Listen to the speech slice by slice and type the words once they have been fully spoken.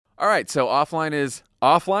All right, so offline is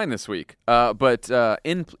offline this week. But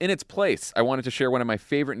in its place, I wanted to share one of my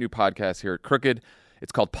favorite new podcasts here at Crooked.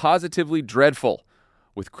 It's called Positively Dreadful,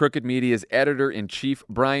 with Crooked Media's editor-in-chief,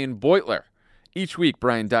 Brian Beutler. Each week,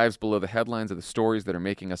 Brian dives below the headlines of the stories that are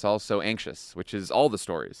making us all so anxious, which is all the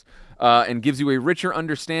stories, and gives you a richer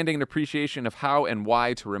understanding and appreciation of how and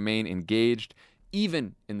why to remain engaged,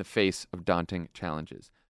 even in the face of daunting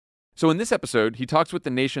challenges. So in this episode, he talks with the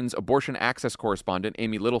nation's abortion access correspondent,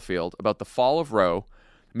 Amy Littlefield, about the fall of Roe,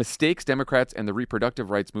 mistakes Democrats and the reproductive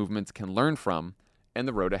rights movements can learn from, and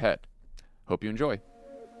the road ahead. Hope you enjoy.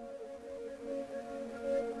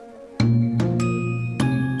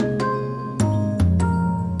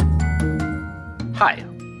 Hi,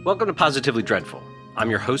 welcome to Positively Dreadful. I'm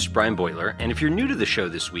your host, Brian Beutler, and if you're new to the show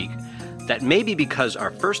this week, that may be because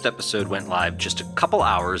our first episode went live just a couple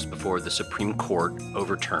hours before the Supreme Court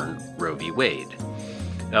overturned Roe v. Wade,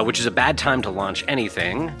 which is a bad time to launch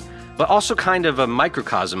anything, but also kind of a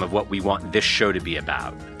microcosm of what we want this show to be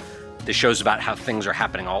about. This show's about how things are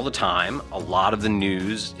happening all the time, a lot of the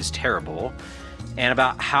news is terrible, and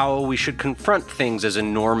about how we should confront things as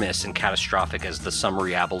enormous and catastrophic as the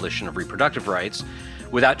summary abolition of reproductive rights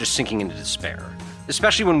without just sinking into despair.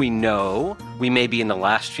 Especially when we know we may be in the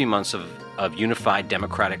last few months of unified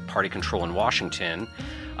Democratic Party control in Washington,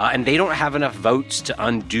 and they don't have enough votes to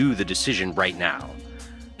undo the decision right now.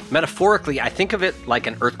 Metaphorically, I think of it like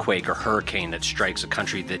an earthquake or hurricane that strikes a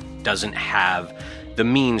country that doesn't have the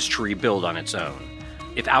means to rebuild on its own.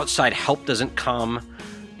 If outside help doesn't come,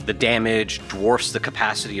 the damage dwarfs the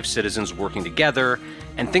capacity of citizens working together,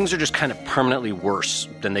 and things are just kind of permanently worse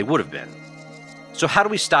than they would have been. So how do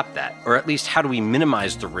we stop that? Or at least how do we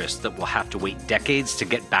minimize the risk that we'll have to wait decades to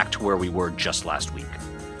get back to where we were just last week?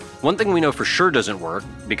 One thing we know for sure doesn't work,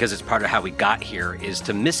 because it's part of how we got here, is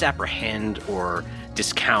to misapprehend or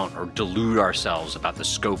discount or delude ourselves about the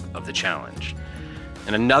scope of the challenge.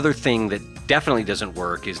 And another thing that definitely doesn't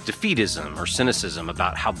work is defeatism or cynicism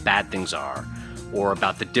about how bad things are, or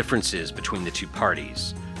about the differences between the two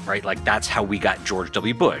parties, right? Like that's how we got George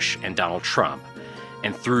W. Bush and Donald Trump.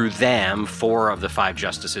 And through them, 4 of the 5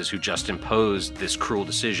 justices who just imposed this cruel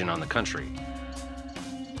decision on the country.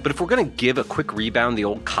 But if we're going to give a quick rebound the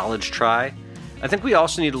old college try, I think we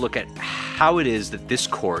also need to look at how it is that this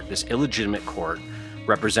court, this illegitimate court,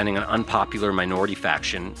 representing an unpopular minority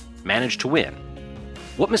faction, managed to win.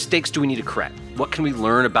 What mistakes do we need to correct? What can we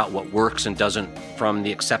learn about what works and doesn't from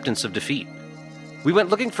the acceptance of defeat? We went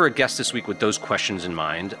looking for a guest this week with those questions in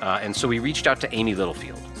mind, and so we reached out to Amy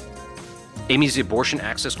Littlefield. Amy's the abortion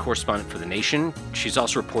access correspondent for The Nation. She's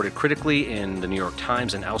also reported critically in the New York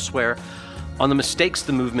Times and elsewhere on the mistakes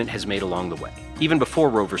the movement has made along the way, even before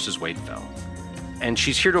Roe v. Wade fell. And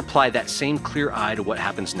she's here to apply that same clear eye to what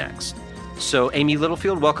happens next. So, Amy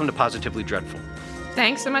Littlefield, welcome to Positively Dreadful.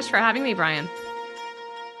 Thanks so much for having me, Brian.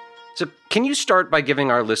 So, can you start by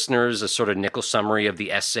giving our listeners a sort of nickel summary of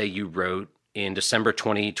the essay you wrote in December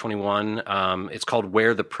 2021? It's called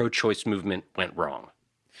Where the Pro-Choice Movement Went Wrong.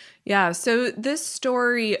 Yeah, so this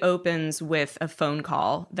story opens with a phone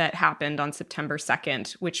call that happened on September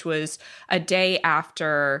 2nd, which was a day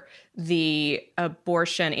after the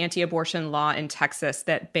anti-abortion law in Texas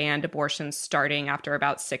that banned abortions starting after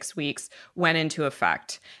about 6 weeks went into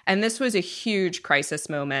effect. And this was a huge crisis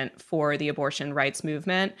moment for the abortion rights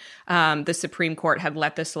movement. The Supreme Court had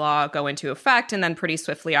let this law go into effect and then pretty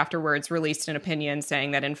swiftly afterwards released an opinion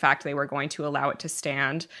saying that, in fact, they were going to allow it to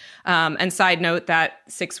stand. And side note, that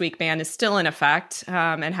 6-week ban is still in effect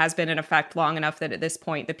and has been in effect long enough that at this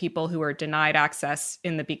point, the people who were denied access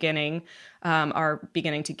in the beginning are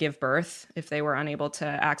beginning to give birth if they were unable to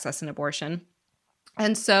access an abortion.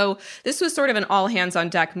 And so this was sort of an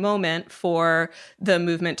all-hands-on-deck moment for the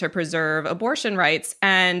movement to preserve abortion rights.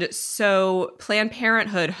 And so Planned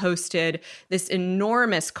Parenthood hosted this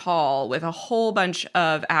enormous call with a whole bunch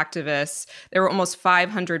of activists. There were almost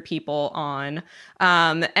 500 people on.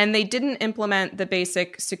 And they didn't implement the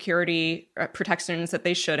basic security protections that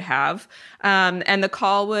they should have. And the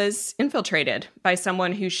call was infiltrated by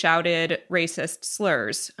someone who shouted racist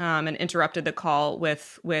slurs and interrupted the call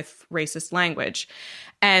with racist language.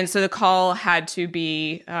 And so the call had to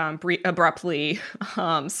be abruptly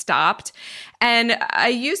stopped. And I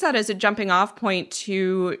use that as a jumping off point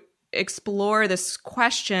to explore this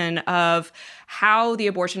question of how the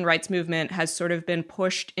abortion rights movement has sort of been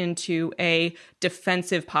pushed into a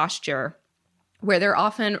defensive posture where they're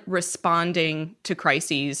often responding to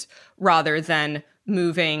crises rather than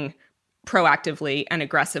moving proactively and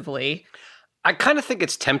aggressively. I kind of think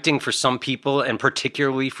it's tempting for some people, and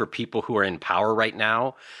particularly for people who are in power right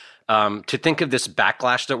now, to think of this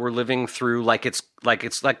backlash that we're living through like it's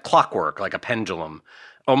like clockwork, like a pendulum.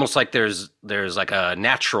 Almost like there's like a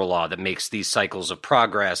natural law that makes these cycles of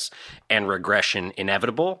progress and regression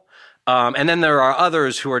inevitable. And then there are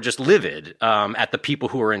others who are just livid at the people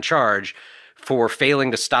who are in charge for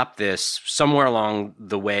failing to stop this somewhere along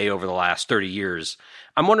the way over the last 30 years.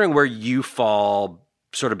 I'm wondering where you fall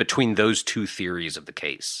sort of between those two theories of the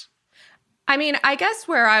case. I mean, I guess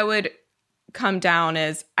where I would come down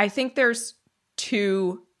is I think there's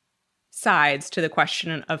two sides to the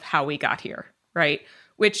question of how we got here, right?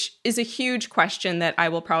 Which is a huge question that I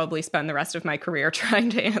will probably spend the rest of my career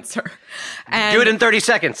trying to answer. And do it in 30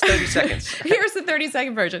 seconds. 30 seconds. Here's the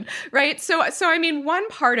 30-second version, right? So I mean, one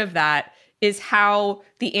part of that is how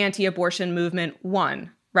the anti-abortion movement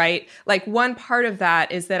won, right? Like one part of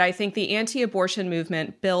that is that I think the anti-abortion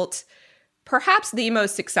movement built perhaps the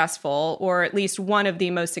most successful, or at least one of the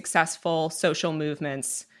most successful social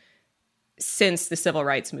movements since the civil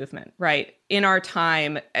rights movement, right? In our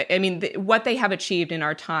time, I mean, what they have achieved in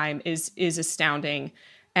our time is astounding.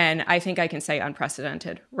 And I think I can say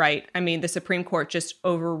unprecedented, right? I mean, the Supreme Court just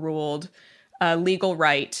overruled a legal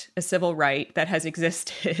right, a civil right that has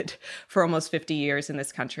existed for almost 50 years in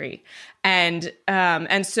this country. And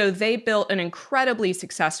so they built an incredibly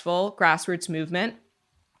successful grassroots movement.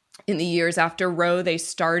 In the years after Roe, they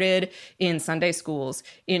started in Sunday schools,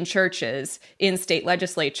 in churches, in state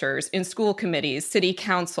legislatures, in school committees, city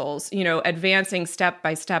councils, advancing step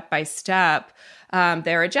by step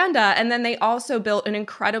their agenda. And then they also built an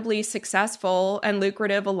incredibly successful and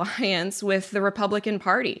lucrative alliance with the Republican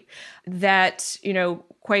Party that,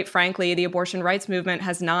 quite frankly, the abortion rights movement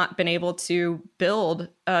has not been able to build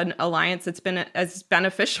an alliance that's been as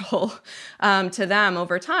beneficial to them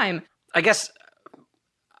over time. I guess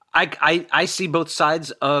I see both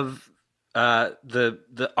sides of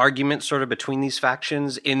the argument sort of between these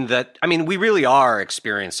factions in that, I mean, we really are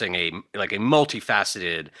experiencing a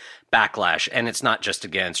multifaceted backlash, and it's not just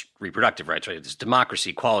against reproductive rights, right? It's democracy,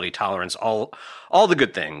 equality, tolerance, all the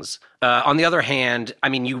good things. On the other hand, I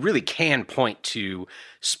mean, you really can point to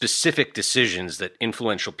specific decisions that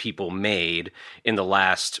influential people made in the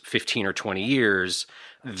last 15 or 20 years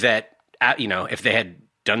that, if they had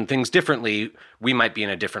done things differently, we might be in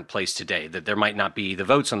a different place today, that there might not be the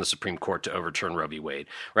votes on the Supreme Court to overturn Roe v. Wade,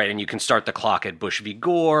 right? And you can start the clock at Bush v.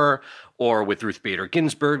 Gore or with Ruth Bader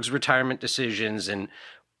Ginsburg's retirement decisions and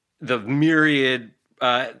the myriad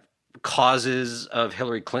causes of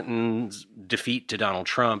Hillary Clinton's defeat to Donald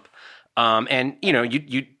Trump. And,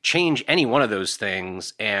 you change any one of those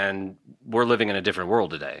things and we're living in a different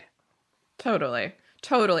world today. Totally.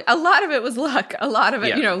 A lot of it was luck. A lot of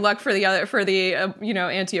it, luck for the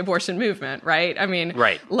anti-abortion movement, right? I mean,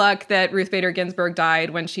 right. Luck that Ruth Bader Ginsburg died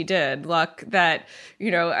when she did. Luck that,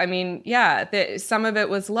 some of it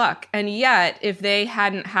was luck. And yet, if they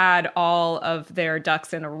hadn't had all of their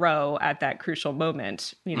ducks in a row at that crucial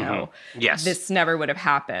moment, yes, this never would have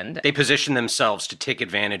happened. They positioned themselves to take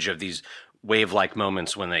advantage of these wave-like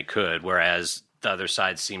moments when they could, whereas the other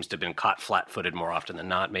side seems to have been caught flat-footed more often than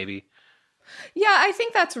not, maybe. Yeah, I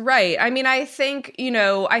think that's right. I mean, I think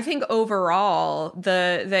overall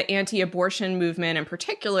the anti-abortion movement in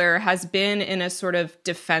particular has been in a sort of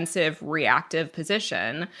defensive, reactive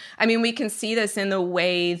position. I mean, we can see this in the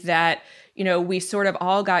way that, we sort of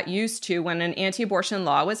all got used to when an anti-abortion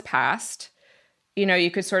law was passed.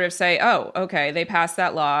 You could sort of say, oh, okay, they passed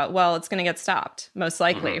that law. Well, it's going to get stopped, most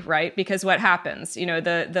likely, right? Because what happens?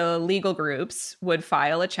 The legal groups would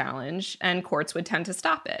file a challenge and courts would tend to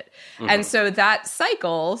stop it. And so that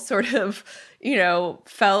cycle sort of,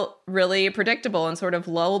 felt really predictable and sort of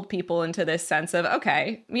lulled people into this sense of,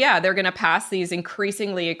 okay, yeah, they're going to pass these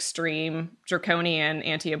increasingly extreme, draconian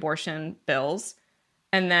anti-abortion bills.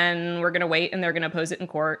 And then we're going to wait and they're going to oppose it in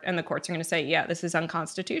court. And the courts are going to say, yeah, this is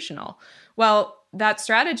unconstitutional. Well, that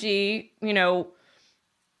strategy,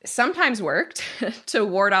 sometimes worked to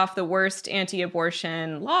ward off the worst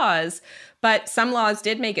anti-abortion laws. But some laws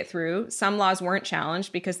did make it through. Some laws weren't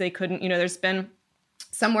challenged because they couldn't, there's been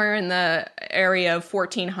somewhere in the area of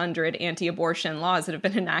 1,400 anti-abortion laws that have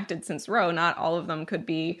been enacted since Roe. Not all of them could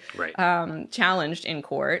be challenged in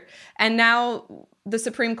court. And now the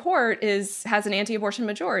Supreme Court has an anti-abortion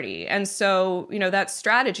majority. And so, that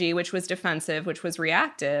strategy, which was defensive, which was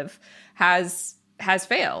reactive, has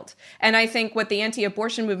failed. And I think what the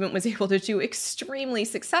anti-abortion movement was able to do extremely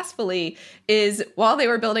successfully is while they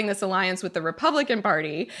were building this alliance with the Republican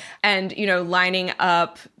Party and, lining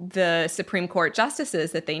up the Supreme Court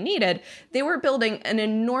justices that they needed, they were building an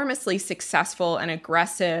enormously successful and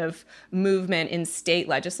aggressive movement in state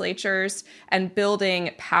legislatures and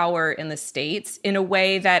building power in the states in a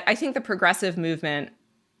way that I think the progressive movement,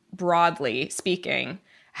 broadly speaking,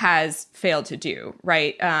 has failed to do,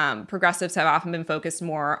 right? Progressives have often been focused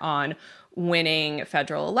more on winning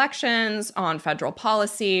federal elections, on federal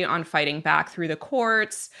policy, on fighting back through the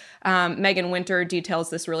courts. Megan Winter details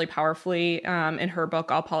this really powerfully in her book,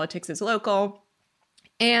 All Politics is Local.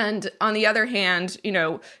 And on the other hand,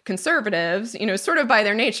 conservatives, sort of by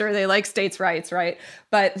their nature, they like states' rights, right?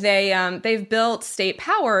 But they've built state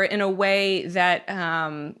power in a way that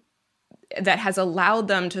that has allowed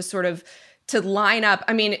them to sort of to line up.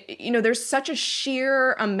 I mean, there's such a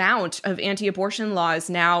sheer amount of anti-abortion laws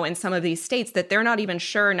now in some of these states that they're not even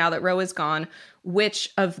sure, now that Roe is gone, which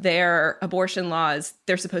of their abortion laws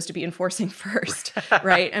they're supposed to be enforcing first,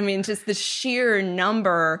 right? I mean, just the sheer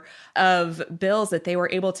number of bills that they were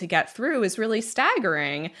able to get through is really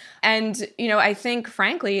staggering. And, I think,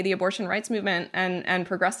 frankly, the abortion rights movement and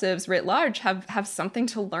progressives writ large have something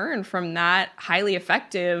to learn from that highly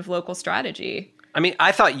effective local strategy. I mean,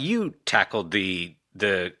 I thought you tackled the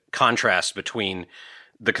contrast between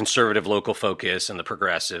the conservative local focus and the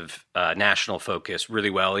progressive national focus really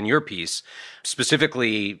well in your piece.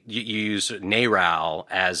 Specifically, you use NARAL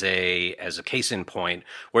as a case in point,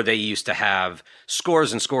 where they used to have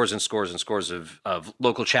scores and scores and scores and scores of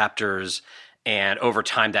local chapters, and over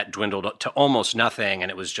time that dwindled to almost nothing,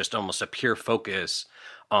 and it was just almost a pure focus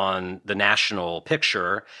on the national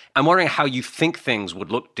picture. I'm wondering how you think things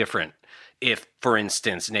would look different if, for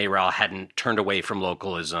instance, NARAL hadn't turned away from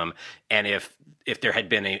localism, and if there had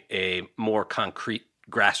been a more concrete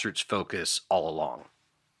grassroots focus all along.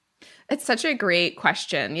 It's such a great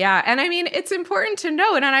question. Yeah. And I mean, it's important to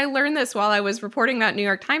note, and I learned this while I was reporting that New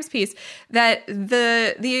York Times piece, that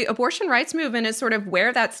the abortion rights movement is sort of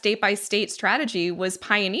where that state-by-state strategy was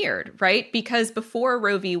pioneered, right? Because before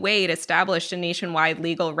Roe v. Wade established a nationwide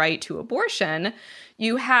legal right to abortion,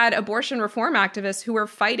 you had abortion reform activists who were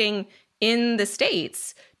fighting in the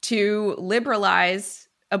states to liberalize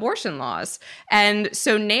abortion laws. And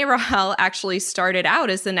so NARAL actually started out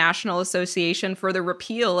as the National Association for the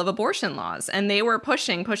Repeal of Abortion Laws. And they were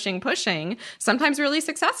pushing, sometimes really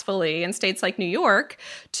successfully in states like New York,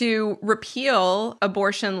 to repeal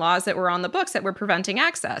abortion laws that were on the books that were preventing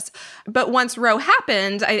access. But once Roe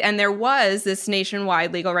happened, and there was this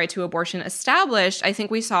nationwide legal right to abortion established, I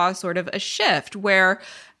think we saw sort of a shift where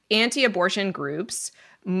anti-abortion groups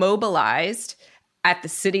mobilized at the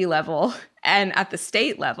city level and at the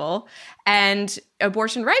state level, and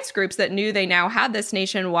abortion rights groups that knew they now had this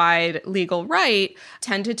nationwide legal right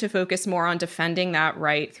tended to focus more on defending that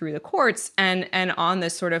right through the courts and on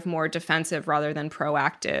this sort of more defensive rather than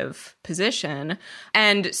proactive position.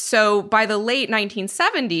 And so by the late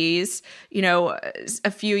 1970s,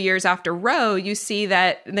 a few years after Roe, you see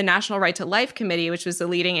that the National Right to Life Committee, which was the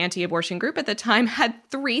leading anti-abortion group at the time, had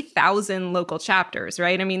 3,000 local chapters,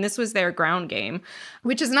 right? I mean, this was their ground game,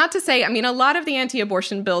 which is not to say, a lot of the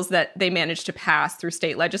anti-abortion bills that they managed to pass through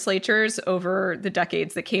state legislatures over the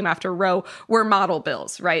decades that came after Roe were model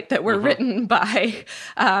bills, right? That were written by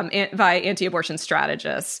anti-abortion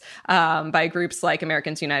strategists, by groups like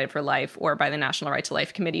Americans United for Life or by the National Right to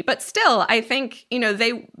Life Committee. But still, I think,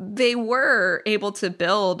 they were able to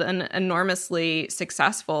build an enormously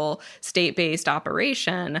successful state-based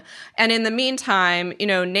operation. And in the meantime,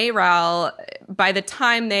 NARAL, by the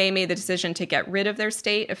time they made the decision to get rid of their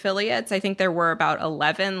state affiliates, I think there were about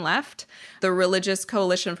 11 left. The Religious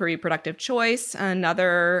Coalition for Reproductive Choice,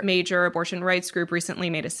 another major abortion rights group, recently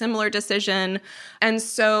made a similar decision. And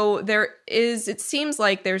so it seems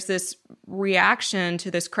like there's this reaction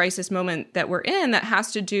to this crisis moment that we're in that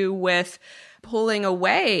has to do with pulling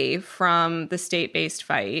away from the state-based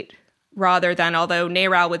fight rather than, although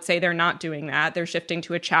NARAL would say they're not doing that, they're shifting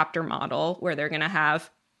to a chapter model where they're going to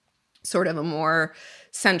have sort of a more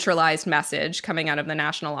centralized message coming out of the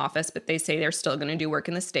national office, but they say they're still going to do work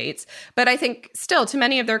in the states. But I think still, to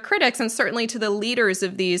many of their critics, and certainly to the leaders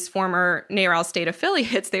of these former NARAL state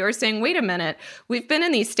affiliates, they were saying, wait a minute, we've been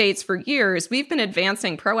in these states for years. We've been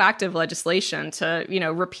advancing proactive legislation to,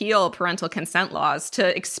 repeal parental consent laws,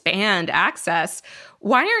 to expand access.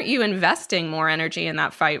 Why aren't you investing more energy in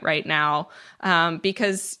that fight right now?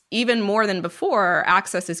 Because even more than before,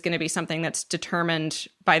 access is going to be something that's determined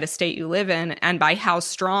by the state you live in and by how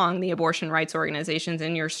strong the abortion rights organizations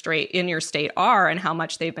in your state are and how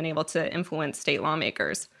much they've been able to influence state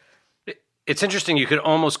lawmakers. It's interesting. You could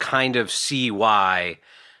almost kind of see why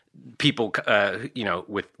people,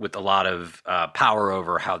 with a lot of power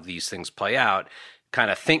over how these things play out, kind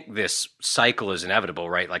of think this cycle is inevitable,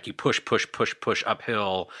 right? Like you push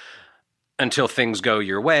uphill until things go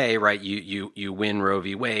your way, right? You win Roe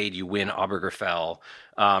v. Wade, you win Obergefell,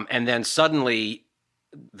 and then suddenly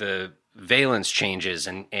the valence changes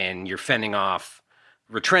and you're fending off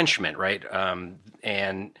retrenchment, right?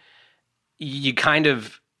 And you kind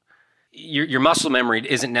of your muscle memory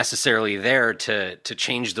isn't necessarily there to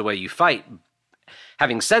change the way you fight.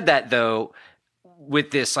 Having said that, though,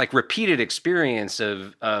 with this like repeated experience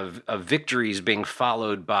of victories being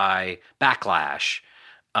followed by backlash,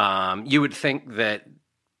 you would think that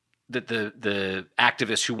the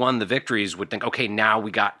activists who won the victories would think, okay, now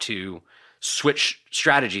we got to switch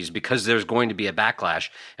strategies because there's going to be a backlash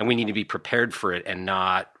and we need to be prepared for it and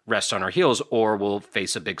not rest on our heels, or we'll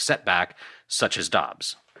face a big setback such as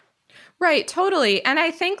Dobbs. Right, totally. And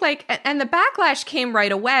I think and the backlash came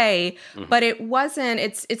right away, but it wasn't,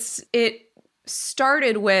 it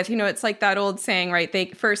started with, it's like that old saying, right? They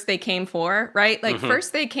came for, right? Like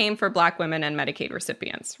first they came for Black women and Medicaid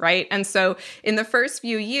recipients, right? And so in the first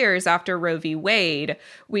few years after Roe v. Wade,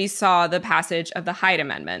 we saw the passage of the Hyde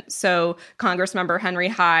Amendment. So Congressmember Henry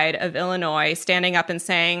Hyde of Illinois standing up and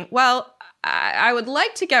saying, well, I would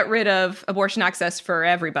like to get rid of abortion access for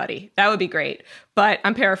everybody. That would be great. But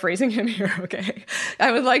I'm paraphrasing him here, okay?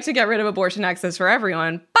 I would like to get rid of abortion access for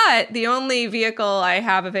everyone. But the only vehicle I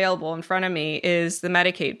have available in front of me is the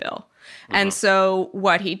Medicaid bill. And so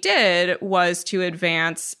what he did was to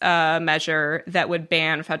advance a measure that would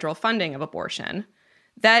ban federal funding of abortion.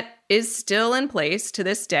 That is still in place to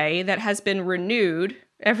this day, that has been renewed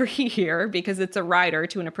every year because it's a rider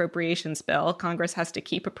to an appropriations bill. Congress has to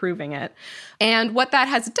keep approving it. And what that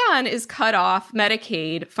has done is cut off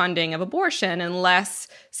Medicaid funding of abortion unless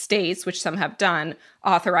states, which some have done,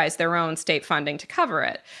 authorize their own state funding to cover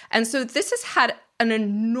it. And so this has had an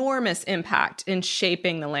enormous impact in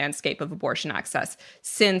shaping the landscape of abortion access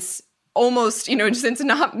since almost, since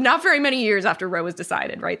not very many years after Roe was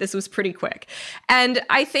decided, right? This was pretty quick. And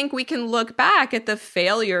I think we can look back at the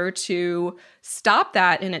failure to stop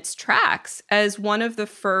that in its tracks as one of the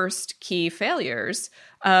first key failures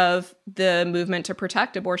of the movement to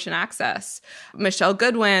protect abortion access. Michelle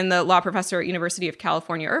Goodwin, the law professor at University of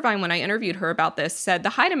California, Irvine, when I interviewed her about this, said the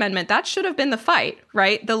Hyde Amendment, that should have been the fight,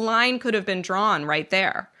 right? The line could have been drawn right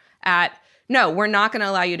there at, no, we're not going to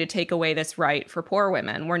allow you to take away this right for poor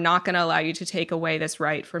women. We're not going to allow you to take away this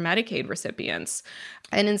right for Medicaid recipients.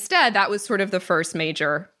 And instead, that was sort of the first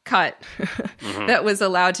major cut that was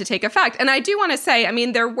allowed to take effect. And I do want to say,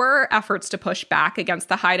 there were efforts to push back against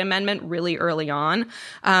the Hyde Amendment really early on,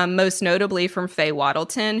 most notably from Faye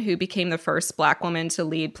Waddleton, who became the first Black woman to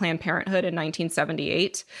lead Planned Parenthood in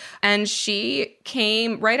 1978. And she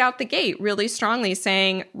came right out the gate really strongly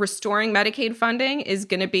saying, restoring Medicaid funding is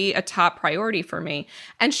going to be a top priority for me.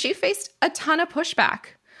 And she faced a ton of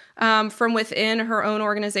pushback from within her own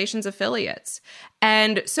organization's affiliates.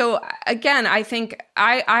 And so, again, I think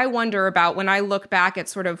I wonder about, when I look back at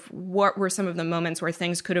sort of what were some of the moments where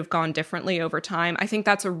things could have gone differently over time, I think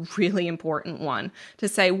that's a really important one to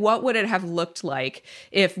say, what would it have looked like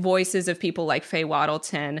if voices of people like Faye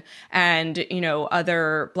Waddleton and,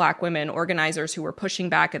 other Black women organizers who were pushing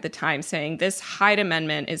back at the time saying this Hyde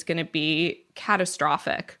Amendment is going to be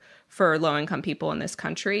catastrophic for low-income people in this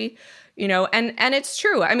country. And it's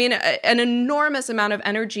true. An enormous amount of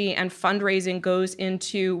energy and fundraising goes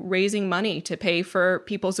into raising money to pay for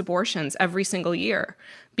people's abortions every single year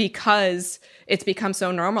because it's become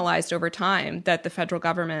so normalized over time that the federal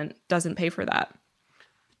government doesn't pay for that.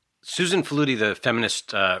 Susan Faludi, the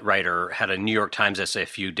feminist writer, had a New York Times essay a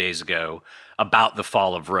few days ago about the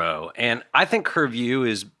fall of Roe. And I think her view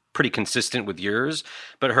is pretty consistent with yours,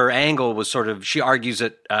 but her angle was she argues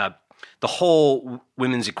that the whole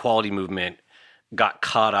women's equality movement got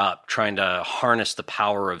caught up trying to harness the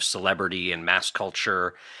power of celebrity and mass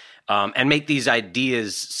culture and make these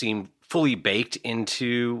ideas seem fully baked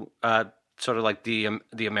into sort of like the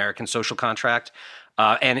American social contract.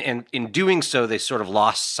 And in doing so, they sort of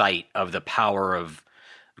lost sight of the power of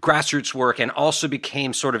grassroots work and also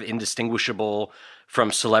became sort of indistinguishable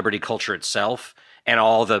from celebrity culture itself and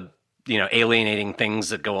all the alienating things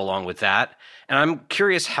that go along with that. And I'm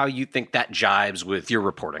curious how you think that jives with your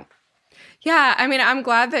reporting. Yeah, I'm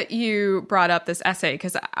glad that you brought up this essay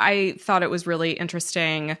because I thought it was really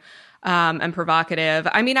interesting and provocative.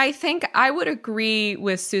 I think I would agree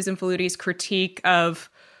with Susan Faludi's critique of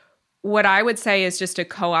what I would say is just a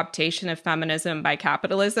co-optation of feminism by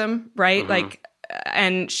capitalism, right?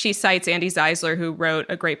 And she cites Andy Zeisler, who wrote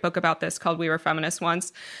a great book about this called We Were Feminists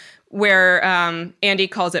Once, where Andy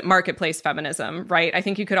calls it marketplace feminism, right? I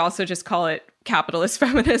think you could also just call it capitalist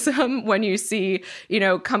feminism when you see,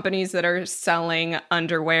 companies that are selling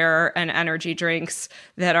underwear and energy drinks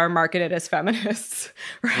that are marketed as feminists,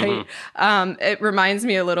 right? It reminds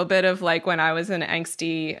me a little bit of when I was an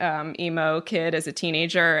angsty emo kid as a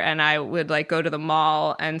teenager, and I would go to the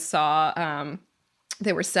mall and saw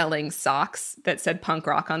they were selling socks that said punk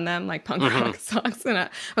rock on them, like punk rock socks. And I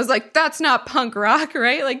was like, that's not punk rock,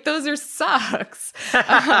 right? Like, those are socks.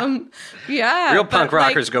 Yeah. Real punk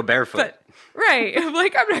rockers go barefoot. Right.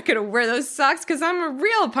 Like, I'm not going to wear those socks because I'm a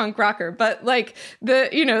real punk rocker. But like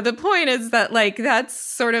the point is that like, that's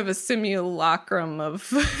sort of a simulacrum of,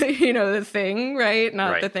 the thing, right?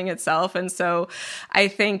 Not the thing itself. And so I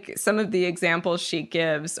think some of the examples she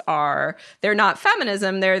gives they're not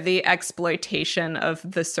feminism. They're the exploitation of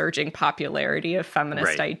the surging popularity of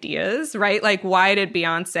feminist ideas, right? Like, why did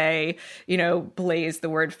Beyonce, blaze the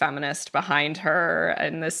word feminist behind her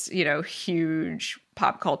and this, huge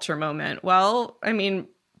pop culture moment? Well, I mean,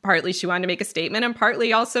 partly she wanted to make a statement, and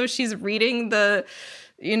partly also she's reading the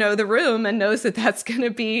room and knows that that's going to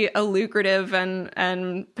be a lucrative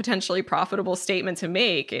and potentially profitable statement to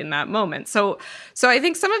make in that moment. So I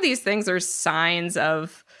think some of these things are signs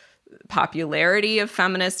of popularity of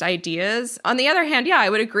feminist ideas. On the other hand, yeah, I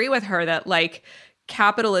would agree with her that like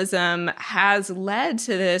capitalism has led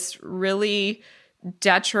to this really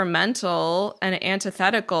detrimental and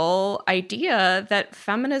antithetical idea that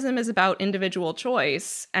feminism is about individual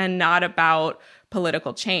choice and not about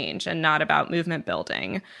political change and not about movement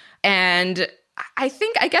building. And I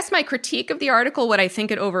guess my critique of the article, what I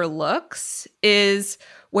think it overlooks is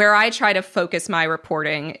where I try to focus my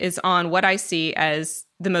reporting is on what I see as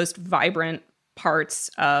the most vibrant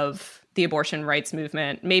parts of the abortion rights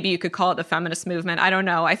movement. Maybe you could call it the feminist movement. I don't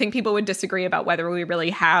know. I think people would disagree about whether we really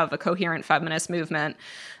have a coherent feminist movement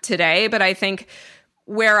today. But I think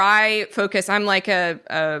where I focus, I'm like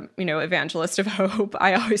a evangelist of hope.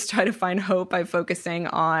 I always try to find hope by focusing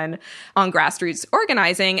on grassroots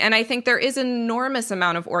organizing. And I think there is an enormous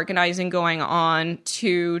amount of organizing going on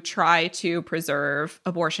to try to preserve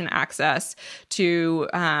abortion access, to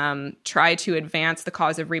try to advance the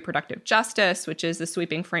cause of reproductive justice, which is the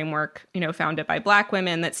sweeping framework, founded by Black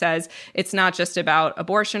women that says it's not just about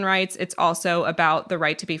abortion rights, it's also about the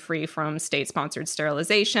right to be free from state-sponsored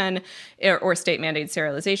sterilization or state-mandated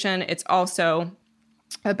sterilization. It's also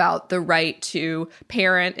about the right to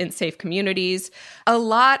parent in safe communities. A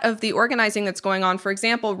lot of the organizing that's going on, for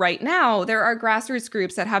example, right now, there are grassroots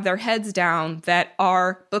groups that have their heads down that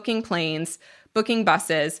are booking planes, booking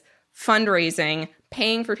buses, fundraising,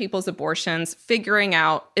 paying for people's abortions, figuring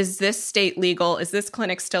out, is this state legal? Is this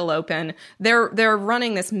clinic still open? They're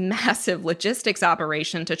running this massive logistics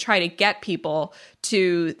operation to try to get people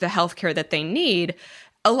to the healthcare that they need.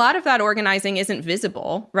 A lot of that organizing isn't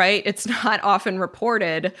visible, right? It's not often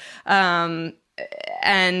reported. And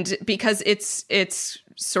because it's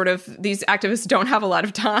sort of, these activists don't have a lot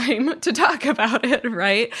of time to talk about it,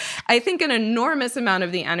 right? I think an enormous amount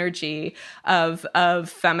of the energy of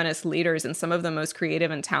feminist leaders and some of the most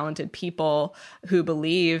creative and talented people who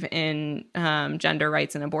believe in gender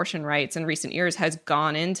rights and abortion rights in recent years has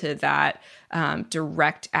gone into that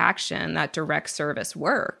direct action, that direct service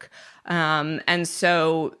work. And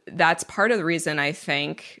so that's part of the reason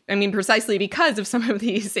precisely because of some of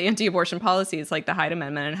these anti-abortion policies like the Hyde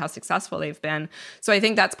Amendment and how successful they've been. So I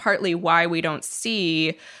think that's partly why we don't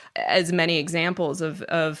see as many examples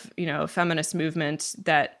of feminist movement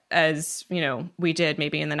that as, we did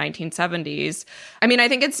maybe in the 1970s. I mean, I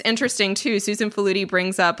think it's interesting too. Susan Faludi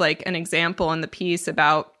brings up like an example in the piece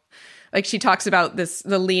about, like, she talks about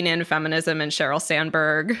the lean in feminism and Sheryl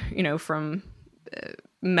Sandberg, from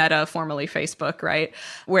Meta, formerly Facebook, right?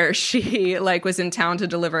 Where she was in town to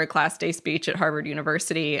deliver a class day speech at Harvard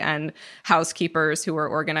University, and housekeepers who were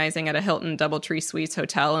organizing at a Hilton DoubleTree Suites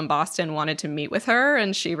hotel in Boston wanted to meet with her,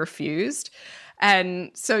 and she refused. And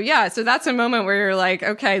so that's a moment where you're like,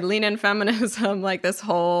 okay, lean in feminism, like this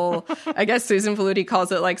whole, I guess Susan Faludi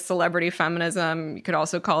calls it like celebrity feminism. You could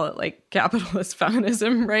also call it like capitalist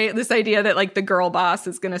feminism, right? This idea that like the girl boss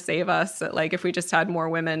is going to save us, that like if we just had more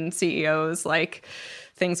women CEOs, like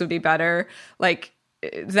things would be better. Like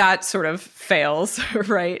that sort of fails,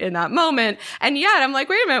 right, in that moment. And yet I'm like,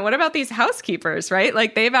 wait a minute, what about these housekeepers, right?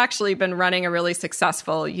 Like they've actually been running a really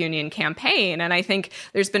successful union campaign. And I think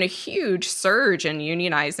there's been a huge surge in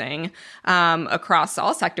unionizing across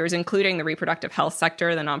all sectors, including the reproductive health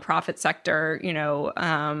sector, the nonprofit sector,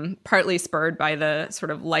 partly spurred by the sort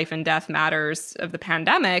of life and death matters of the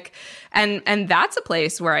pandemic. And that's a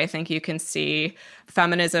place where I think you can see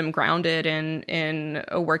feminism grounded in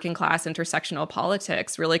a working class intersectional politics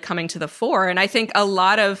really coming to the fore. And I think a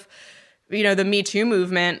lot of, the Me Too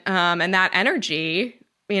movement and that energy,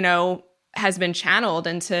 has been channeled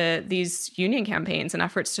into these union campaigns and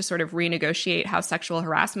efforts to sort of renegotiate how sexual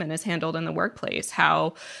harassment is handled in the workplace,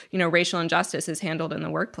 how, racial injustice is handled in the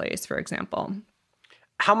workplace, for example.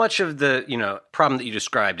 How much of the, problem that you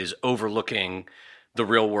described is overlooking the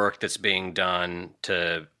real work that's being done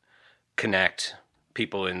to connect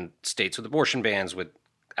people in states with abortion bans with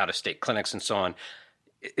out-of-state clinics and so on,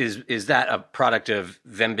 is that a product of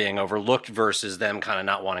them being overlooked versus them kind of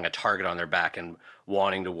not wanting a target on their back and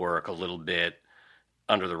wanting to work a little bit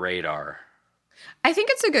under the radar? I think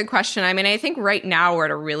it's a good question. I mean, I think right now we're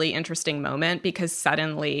at a really interesting moment because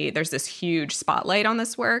suddenly there's this huge spotlight on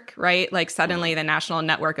this work, right? Like suddenly the National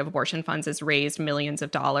Network of Abortion Funds has raised millions of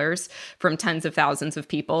dollars from tens of thousands of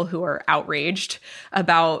people who are outraged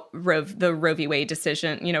about the Roe v. Wade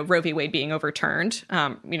decision, Roe v. Wade being overturned,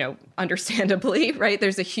 understandably, right?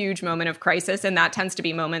 There's a huge moment of crisis, and that tends to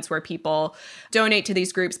be moments where people donate to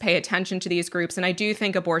these groups, pay attention to these groups. And I do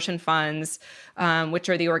think abortion funds, which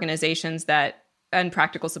are the organizations and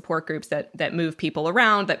practical support groups that move people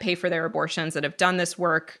around, that pay for their abortions, that have done this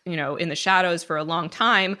work, in the shadows for a long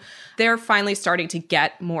time, they're finally starting to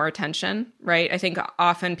get more attention, right? I think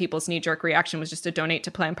often people's knee-jerk reaction was just to donate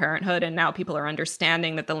to Planned Parenthood, and now people are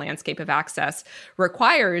understanding that the landscape of access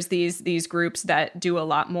requires these groups that do a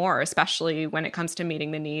lot more, especially when it comes to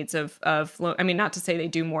meeting the needs of not to say they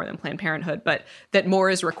do more than Planned Parenthood, but that more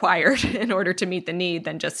is required in order to meet the need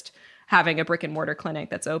than just having a brick and mortar clinic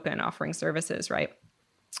that's open offering services, right?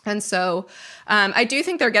 And so I do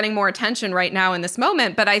think they're getting more attention right now in this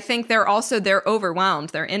moment, but I think they're overwhelmed.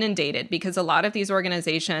 They're inundated because a lot of these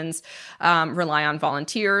organizations rely on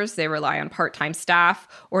volunteers, they rely on part-time staff,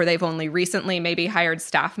 or they've only recently maybe hired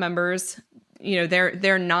staff members.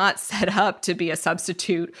 They're not set up to be a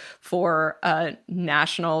substitute for a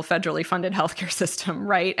national federally funded healthcare system,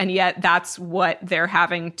 right? And yet that's what they're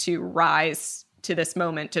having to rise to this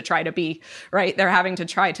moment to try to be, right? They're having to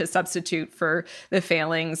try to substitute for the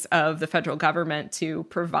failings of the federal government to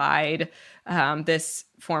provide this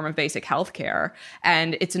form of basic health care.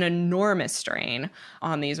 And it's an enormous strain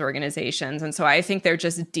on these organizations. And so I think they're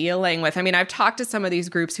just dealing with, I've talked to some of these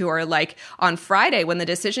groups who are like, on Friday when the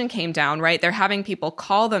decision came down, right, they're having people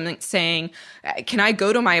call them saying, can I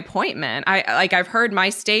go to my appointment? I've heard my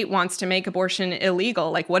state wants to make abortion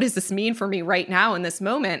illegal. Like, what does this mean for me right now in this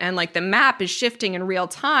moment? And like the map is shifting in real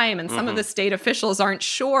time. And some of the state officials aren't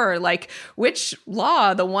sure, like which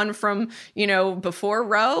law, the one from, before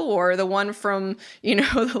Roe or the one from,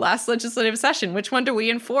 the last legislative session, which one do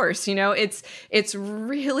we enforce? It's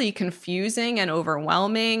really confusing and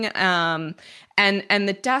overwhelming. And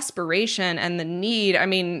the desperation and the need,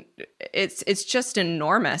 it's just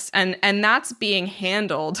enormous. And that's being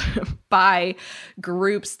handled by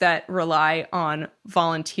groups that rely on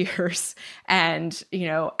volunteers and,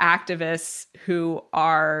 activists who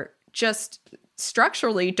are just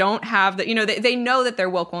structurally don't have the, they know that their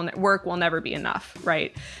work will never be enough,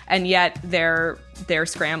 right? And yet they're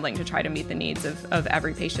scrambling to try to meet the needs of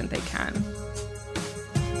every patient they can.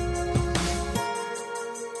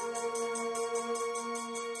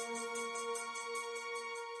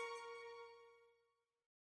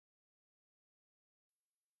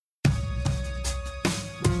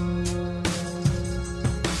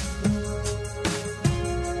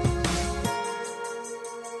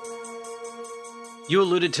 You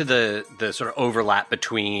alluded to the sort of overlap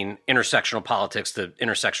between intersectional politics, the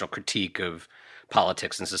intersectional critique of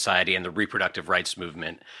politics and society, and the reproductive rights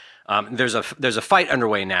movement. There's a fight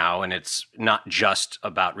underway now, and it's not just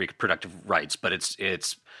about reproductive rights, but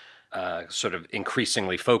it's sort of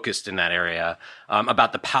increasingly focused in that area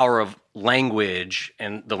about the power of language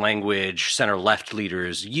and the language center-left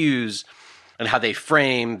leaders use and how they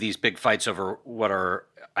frame these big fights over what are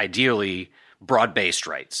ideally broad-based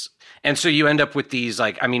rights. And so you end up with these,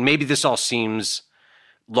 maybe this all seems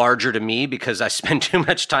larger to me because I spend too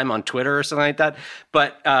much time on Twitter or something like that.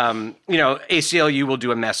 But, ACLU will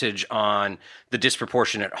do a message on the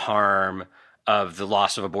disproportionate harm of the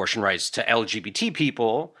loss of abortion rights to LGBT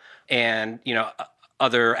people. And,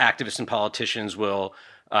 other activists and politicians will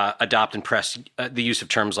adopt and press the use of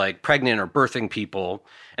terms like pregnant or birthing people.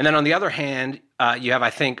 And then on the other hand, you have, I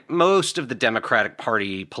think, most of the Democratic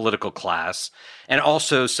Party political class and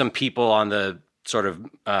also some people on the sort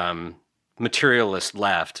of materialist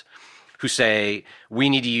left who say we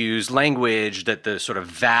need to use language that the sort of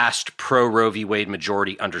vast pro-Roe v. Wade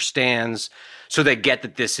majority understands so they get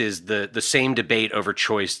that this is the same debate over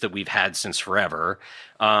choice that we've had since forever,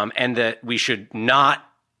 and that we should not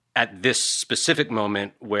at this specific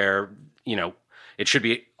moment where, it should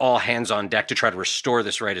be all hands on deck to try to restore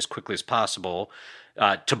this right as quickly as possible,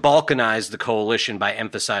 to balkanize the coalition by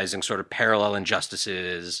emphasizing sort of parallel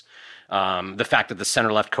injustices, the fact that the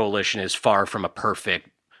center-left coalition is far from a perfect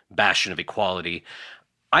bastion of equality.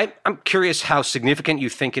 I'm curious how significant you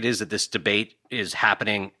think it is that this debate is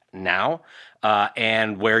happening now,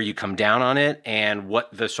 and where you come down on it, and what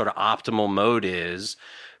the sort of optimal mode is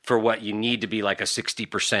for what you need to be like a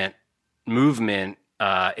 60% movement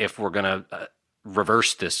if we're going to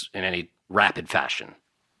reverse this in any rapid fashion.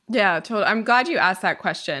 Yeah, totally. I'm glad you asked that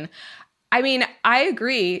question. I mean, I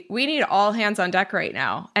agree. We need all hands on deck right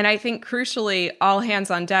now. And I think crucially, all hands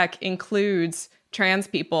on deck includes trans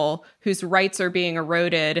people whose rights are being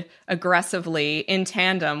eroded aggressively in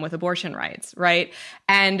tandem with abortion rights, right?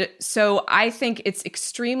 And so I think it's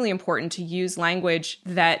extremely important to use language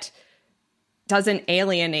that doesn't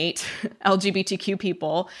alienate LGBTQ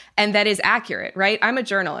people and that is accurate, right? I'm a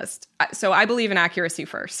journalist, so I believe in accuracy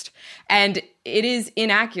first. And it is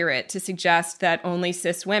inaccurate to suggest that only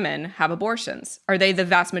cis women have abortions. Are they the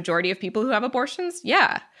vast majority of people who have abortions?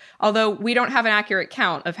 Yeah. Although we don't have an accurate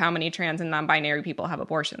count of how many trans and non-binary people have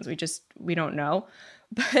abortions. We don't know.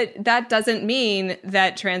 But that doesn't mean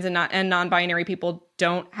that trans and non-binary people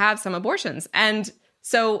don't have some abortions. And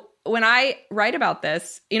so when I write about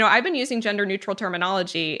this, I've been using gender neutral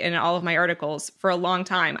terminology in all of my articles for a long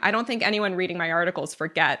time. I don't think anyone reading my articles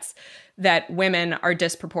forgets that women are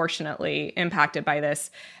disproportionately impacted by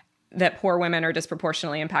this, that poor women are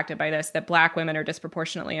disproportionately impacted by this, that Black women are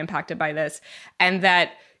disproportionately impacted by this, and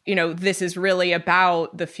that, this is really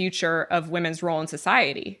about the future of women's role in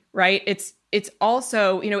society, right? It's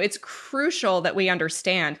also, it's crucial that we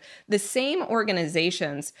understand the same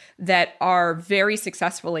organizations that are very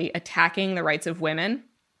successfully attacking the rights of women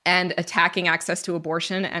and attacking access to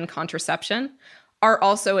abortion and contraception are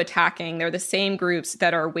also attacking. They're the same groups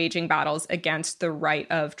that are waging battles against the right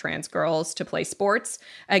of trans girls to play sports,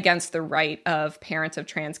 against the right of parents of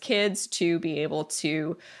trans kids to be able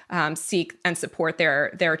to seek and support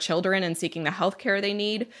their children in seeking the healthcare they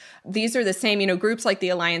need. These are the same, groups like the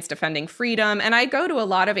Alliance Defending Freedom. And I go to a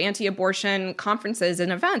lot of anti-abortion conferences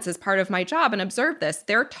and events as part of my job and observe this.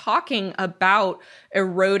 They're talking about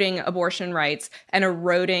eroding abortion rights and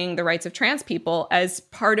eroding the rights of trans people as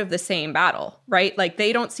part of the same battle, right? Like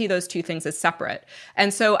they don't see those two things as separate.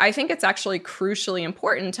 And so I think it's actually crucially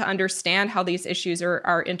important to understand how these issues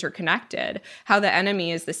are interconnected, how the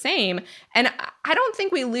enemy is the same. And I don't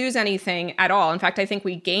think we lose anything at all. In fact, I think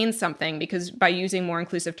we gain something because by using more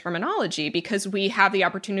inclusive terminology, because we have the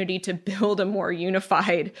opportunity to build a more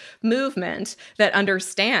unified movement that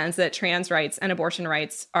understands that trans rights and abortion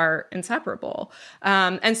rights are inseparable.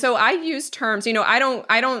 And so I use terms, I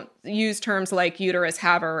don't use terms like uterus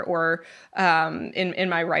haver or in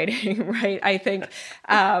my writing, right? I think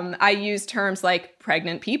I use terms like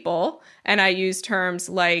pregnant people and I use terms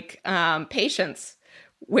like patients,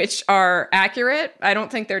 which are accurate. I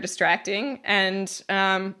don't think they're distracting. And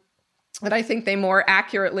but I think they more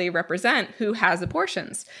accurately represent who has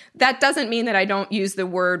abortions. That doesn't mean that I don't use the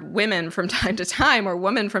word women from time to time or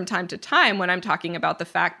woman from time to time when I'm talking about the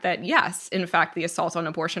fact that, yes, in fact, the assault on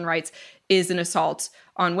abortion rights is an assault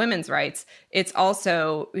on women's rights. It's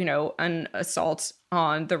also, an assault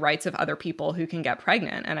on the rights of other people who can get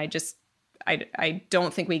pregnant. And I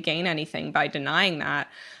don't think we gain anything by denying that.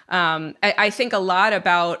 I think a lot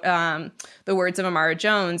about the words of Amara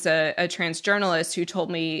Jones, a trans journalist who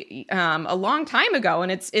told me a long time ago,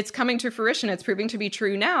 and it's coming to fruition, it's proving to be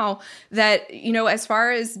true now, that, as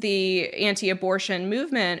far as the anti-abortion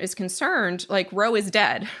movement is concerned, like Roe is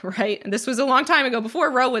dead, right? And this was a long time ago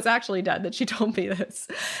before Roe was actually dead that she told me this.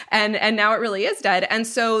 And now it really is dead. And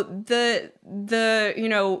so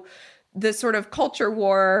the sort of culture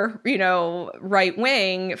war,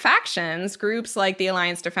 right-wing factions, groups like the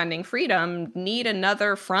Alliance Defending Freedom need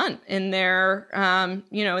another front in their,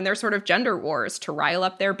 in their sort of gender wars to rile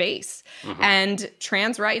up their base. Mm-hmm. And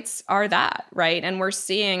trans rights are that, right? And we're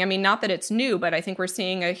seeing, not that it's new, but I think we're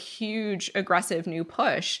seeing a huge, aggressive new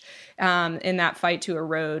push in that fight to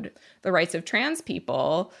erode the rights of trans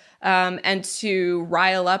people. And to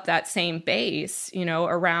rile up that same base,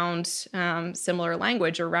 around similar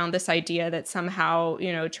language, around this idea that somehow,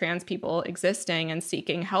 trans people existing and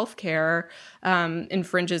seeking healthcare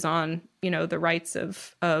infringes on, the rights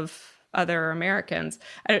of other Americans.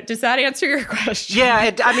 Does that answer your question? Yeah,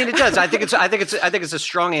 it does. I think it's a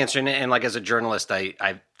strong answer, and like as a journalist,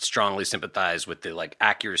 I strongly sympathize with the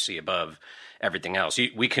accuracy above everything else.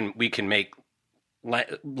 We can make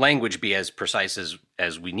language be as precise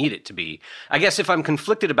as we need it to be. I guess if I'm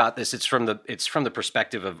conflicted about this, it's from the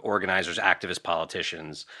perspective of organizers, activists,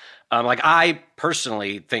 politicians. I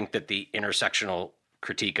personally think that the intersectional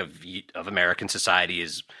critique of American society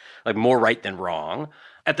is more right than wrong.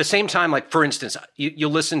 At the same time, for instance,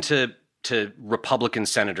 you'll listen to Republican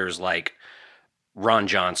senators like Ron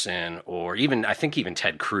Johnson or even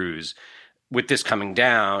Ted Cruz with this coming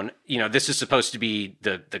down, this is supposed to be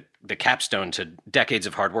the capstone to decades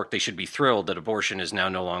of hard work. They should be thrilled that abortion is now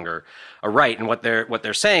no longer a right. And what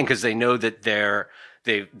they're saying, because they know that they're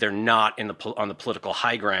not on the political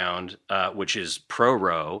high ground, which is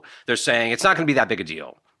pro-Roe. They're saying it's not going to be that big a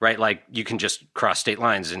deal, right? Like you can just cross state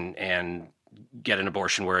lines and get an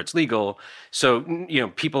abortion where it's legal. So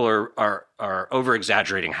people are over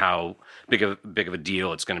exaggerating how big of a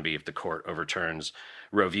deal it's going to be if the court overturns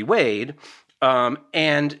Roe v. Wade.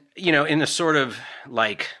 And in a sort of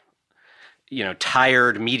like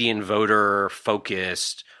tired median voter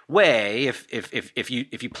focused way, if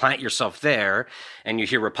you plant yourself there and you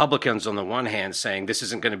hear Republicans on the one hand saying this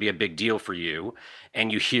isn't going to be a big deal for you,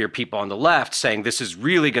 and you hear people on the left saying this is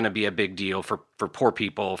really going to be a big deal for poor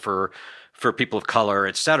people, for people of color,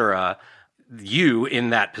 et cetera, you in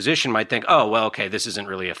that position might think, oh, well, okay, this isn't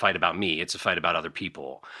really a fight about me. It's a fight about other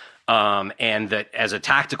people. And that as a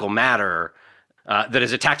tactical matter,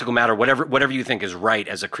 whatever you think is right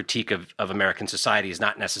as a critique of American society is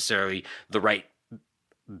not necessarily the right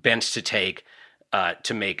bench to take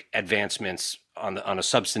to make advancements on a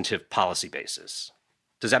substantive policy basis.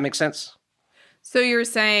 Does that make sense? So you're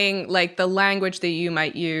saying like the language that you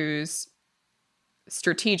might use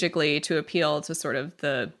strategically to appeal to sort of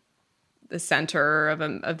the center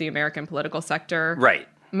of the American political sector, right,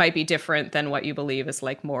 might be different than what you believe is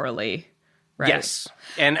like morally right. Yes,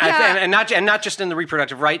 and not just in the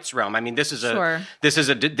reproductive rights realm. I mean, this is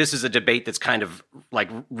a debate that's kind of like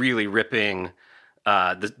really ripping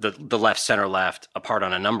the left, center left apart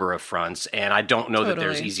on a number of fronts, and I don't know that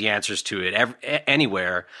there's easy answers to it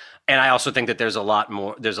anywhere. And I also think that there's a lot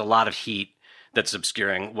of heat that's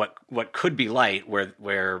obscuring what could be light,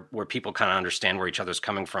 where people kind of understand where each other's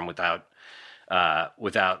coming from without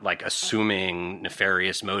like assuming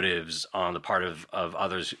nefarious motives on the part of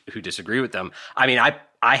others who disagree with them. I mean,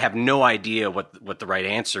 I have no idea what the right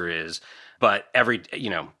answer is, but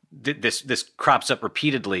this crops up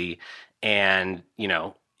repeatedly, and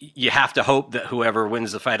you have to hope that whoever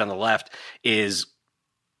wins the fight on the left is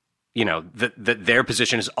that their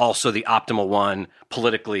position is also the optimal one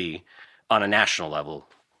politically on a national level.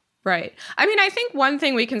 Right. I mean, I think one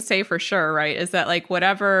thing we can say for sure, right, is that like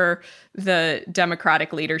whatever the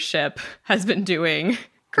Democratic leadership has been doing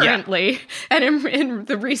currently and in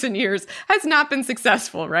the recent years has not been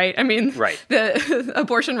successful, right? I mean, the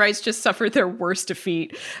abortion rights just suffered their worst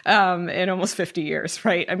defeat in almost 50 years,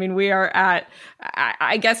 right? I mean, we are at,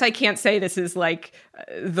 I guess I can't say this is like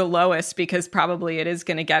the lowest, because probably it is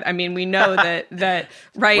going to get, I mean, we know that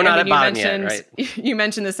right. We're not I mean, at bottom yet, right? You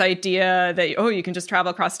mentioned this idea that, you can just travel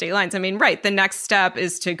across state lines. I mean, right. The next step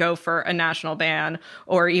is to go for a national ban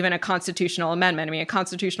or even a constitutional amendment. I mean, a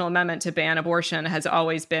constitutional amendment to ban abortion has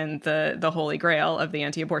always been the holy grail of the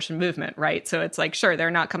anti-abortion movement, right? So it's like, sure, they're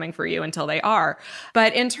not coming for you until they are.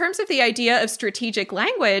 But in terms of the idea of strategic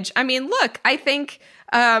language, I mean, look, I think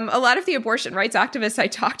a lot of the abortion rights activists I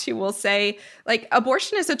talk to will say, like,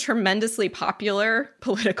 abortion is a tremendously popular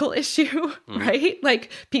political issue, right?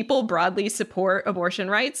 Like, people broadly support abortion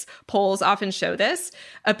rights. Polls often show this.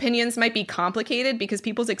 Opinions might be complicated because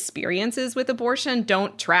people's experiences with abortion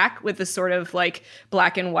don't track with the sort of like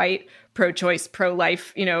black and white pro-choice,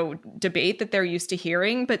 pro-life, debate that they're used to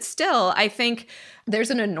hearing. But still, I think there's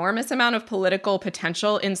an enormous amount of political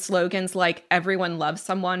potential in slogans like "everyone loves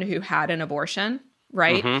someone who had an abortion."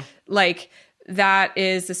 Right? Mm-hmm. Like, that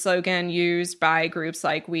is the slogan used by groups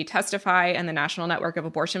like We Testify and the National Network of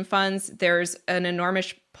Abortion Funds. There's an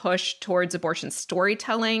enormous push towards abortion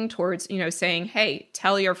storytelling, towards, saying, hey,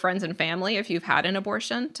 tell your friends and family if you've had an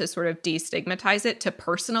abortion, to sort of destigmatize it, to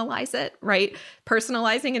personalize it, right?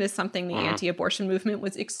 Personalizing it is something the anti-abortion movement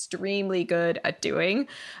was extremely good at doing.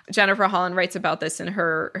 Jennifer Holland writes about this in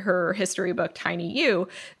her history book, Tiny You,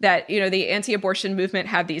 that, the anti-abortion movement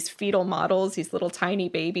had these fetal models, these little tiny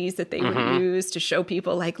babies that they would use to show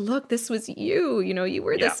people like, look, this was you, you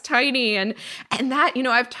were this tiny. And that,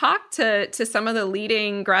 I've talked to some of the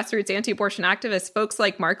leading grassroots anti-abortion activists, folks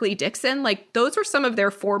like Mark Lee Dixon, like those were some of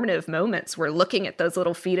their formative moments. We're looking at those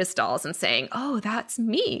little fetus dolls and saying, oh, that's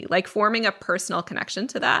me, like forming a personal connection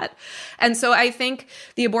to that. And so I think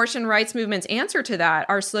the abortion rights movement's answer to that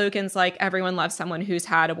are slogans like everyone loves someone who's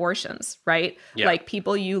had abortions, right? Yeah. Like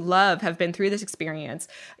people you love have been through this experience.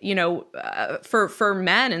 For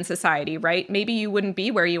men in society, right? Maybe you wouldn't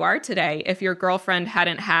be where you are today if your girlfriend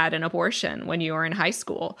hadn't had an abortion when you were in high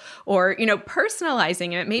school, or, personalizing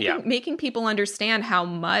normalizing it, making people understand how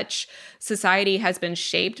much society has been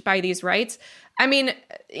shaped by these rights. I mean,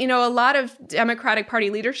 a lot of Democratic Party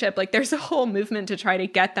leadership, like there's a whole movement to try to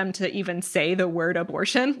get them to even say the word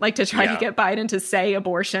abortion, like to try to get Biden to say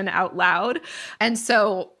abortion out loud. And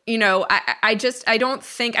so, I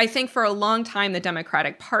think for a long time, the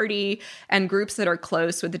Democratic Party and groups that are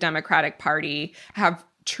close with the Democratic Party have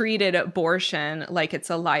treated abortion like it's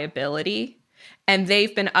a liability. And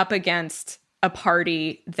they've been up against a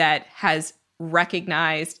party that has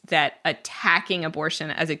recognized that attacking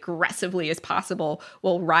abortion as aggressively as possible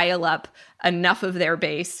will rile up enough of their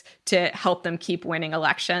base to help them keep winning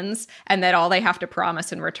elections, and that all they have to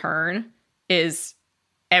promise in return is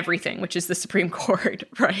everything, which is the Supreme Court,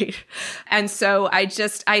 right? And so I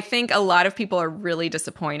think a lot of people are really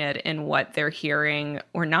disappointed in what they're hearing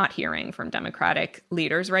or not hearing from Democratic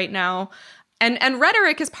leaders right now. And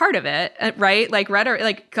rhetoric is part of it, right? Like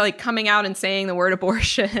rhetoric, like coming out and saying the word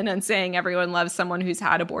abortion and saying everyone loves someone who's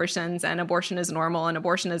had abortions and abortion is normal and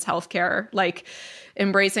abortion is healthcare. Like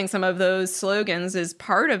embracing some of those slogans is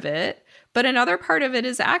part of it, but another part of it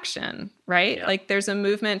is action, right? Yeah. Like there's a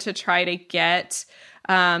movement to try to get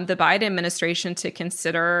the Biden administration to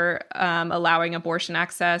consider allowing abortion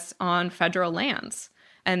access on federal lands.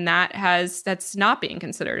 And that's not being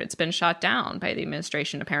considered. It's been shot down by the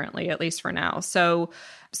administration, apparently, at least for now. So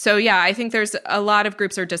yeah, I think there's a lot of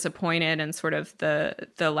groups are disappointed in sort of the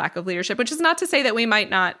lack of leadership, which is not to say that we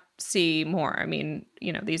might not see more. I mean,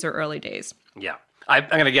 these are early days. Yeah. I'm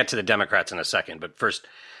going to get to the Democrats in a second, but first,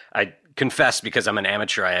 I confess, because I'm an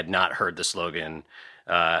amateur, I had not heard the slogan,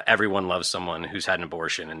 everyone loves someone who's had an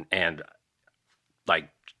abortion, and like,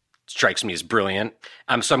 strikes me as brilliant.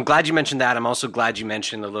 So I'm glad you mentioned that. I'm also glad you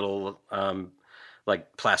mentioned the little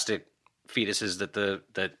like plastic fetuses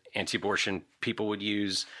that anti-abortion people would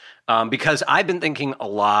use, because I've been thinking a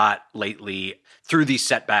lot lately through these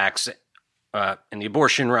setbacks in the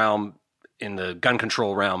abortion realm, in the gun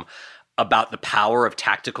control realm, about the power of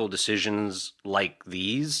tactical decisions like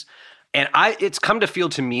these. And it's come to feel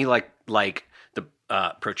to me like the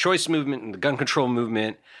pro-choice movement and the gun control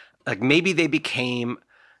movement, like maybe they became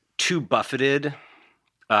too buffeted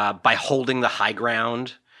by holding the high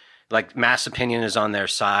ground. Like mass opinion is on their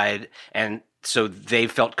side, and so they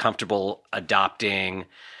felt comfortable adopting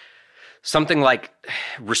something like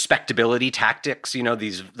respectability tactics,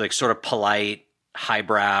 these like sort of polite,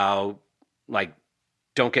 highbrow, like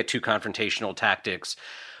don't get too confrontational tactics.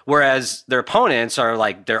 Whereas their opponents are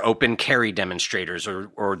like they're open carry demonstrators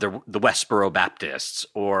or the Westboro Baptists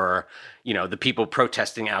or, the people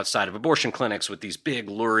protesting outside of abortion clinics with these big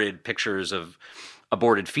lurid pictures of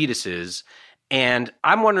aborted fetuses. And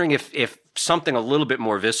I'm wondering if something a little bit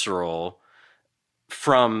more visceral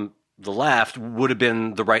from the left would have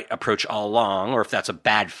been the right approach all along, or if that's a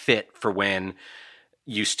bad fit for when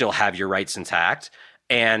you still have your rights intact.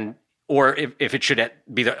 Or if it should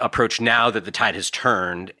be the approach now that the tide has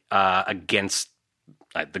turned against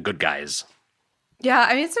the good guys. Yeah,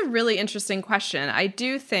 I mean, it's a really interesting question. I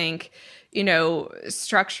do think,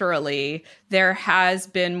 structurally, there has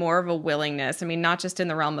been more of a willingness. I mean, not just in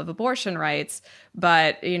the realm of abortion rights,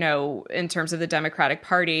 but, in terms of the Democratic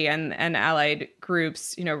Party and allied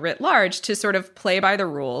groups, writ large, to sort of play by the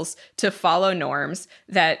rules, to follow norms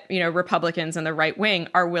that, Republicans and the right wing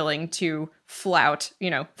are willing to flout,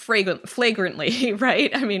 flagrantly,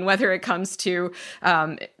 right? I mean, whether it comes to,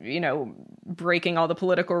 breaking all the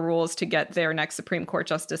political rules to get their next Supreme Court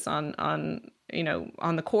justice on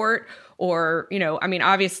the court, or, I mean,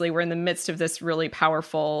 obviously we're in the midst of this really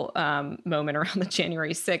powerful moment around the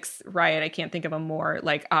January 6th riot. I can't think of a more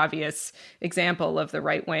like obvious example of the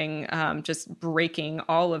right wing just breaking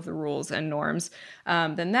all of the rules and norms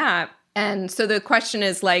than that. And so the question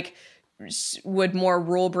is like, would more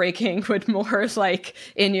rule breaking, would more like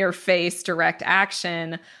in your face direct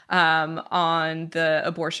action on the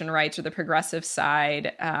abortion rights or the progressive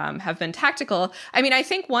side have been tactical? I mean, I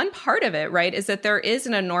think one part of it, right, is that there is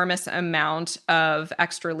an enormous amount of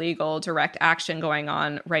extra legal direct action going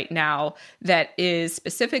on right now that is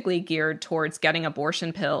specifically geared towards getting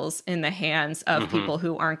abortion pills in the hands of people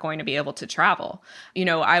who aren't going to be able to travel.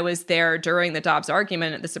 I was there during the Dobbs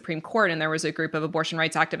argument at the Supreme Court, and there was a group of abortion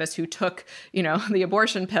rights activists who took, the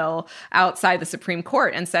abortion pill outside the Supreme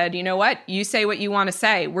Court and said, you know what, you say what you want to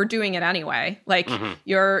say. We're doing it anyway. Like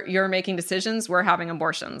you're making decisions. We're having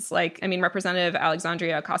abortions. Like, I mean, Representative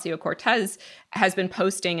Alexandria Ocasio-Cortez has been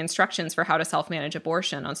posting instructions for how to self-manage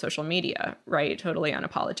abortion on social media, right? Totally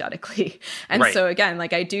unapologetically. And so again,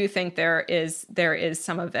 like I do think there is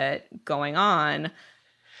some of it going on.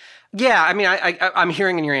 Yeah, I mean, I'm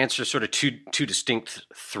hearing in your answer sort of two distinct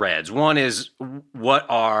threads. One is, what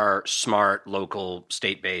are smart, local,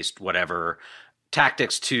 state-based, whatever,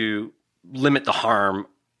 tactics to limit the harm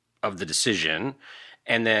of the decision?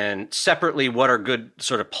 And then separately, what are good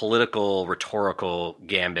sort of political, rhetorical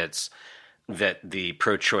gambits that the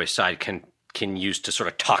pro-choice side can use to sort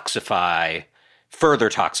of further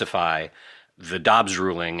toxify the Dobbs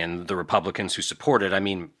ruling and the Republicans who support it? I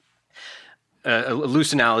mean, a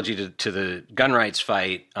loose analogy to the gun rights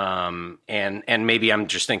fight, and maybe I'm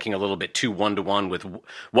just thinking a little bit too one-to-one with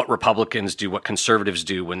what Republicans do, what conservatives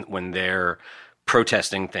do when they're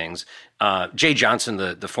protesting things. Jay Johnson,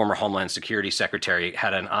 the former Homeland Security Secretary,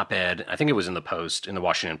 had an op-ed, I think it was in the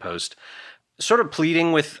Washington Post, sort of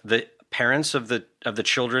pleading with the parents of the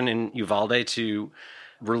children in Uvalde to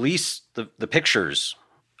release the pictures,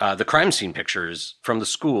 the crime scene pictures from the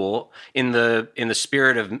school in the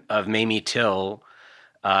spirit of Mamie Till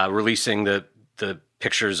releasing the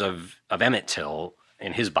pictures of Emmett Till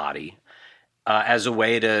in his body as a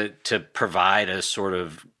way to provide a sort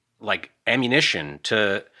of like ammunition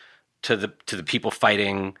to the people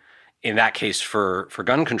fighting, in that case for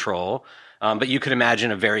gun control. But you could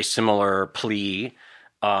imagine a very similar plea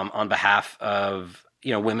on behalf of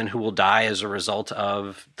women who will die as a result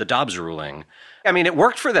of the Dobbs ruling. I mean, it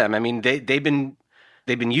worked for them. I mean, they've been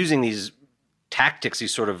using these tactics,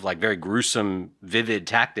 these sort of like very gruesome, vivid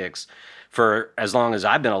tactics for as long as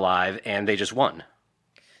I've been alive, and they just won.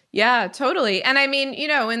 Yeah, totally. And I mean,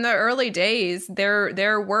 in the early days,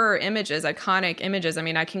 there were images, iconic images. I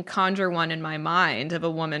mean, I can conjure one in my mind of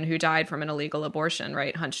a woman who died from an illegal abortion,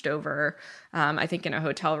 right? Hunched over, I think in a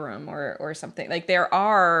hotel room or something. Like, there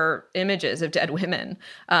are images of dead women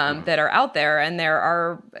that are out there, and there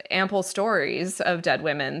are ample stories of dead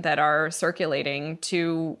women that are circulating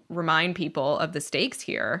to remind people of the stakes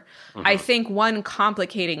here. Mm-hmm. I think one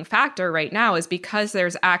complicating factor right now is because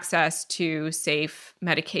there's access to safe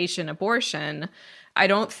medication, abortion, I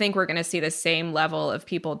don't think we're going to see the same level of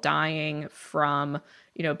people dying from,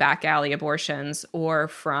 back alley abortions or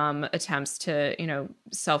from attempts to,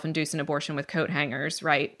 self-induce an abortion with coat hangers,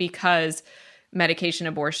 right? Because medication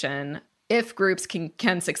abortion, if groups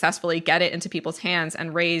can successfully get it into people's hands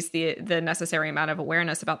and raise the necessary amount of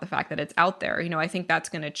awareness about the fact that it's out there, I think that's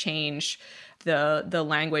going to change the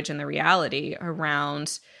language and the reality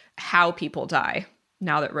around how people die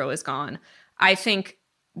now that Roe is gone. I think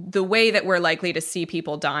the way that we're likely to see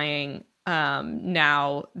people dying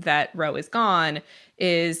now that Roe is gone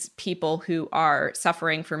is people who are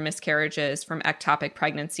suffering from miscarriages, from ectopic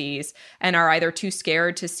pregnancies, and are either too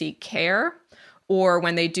scared to seek care, or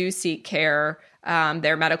when they do seek care,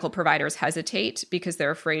 their medical providers hesitate because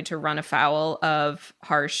they're afraid to run afoul of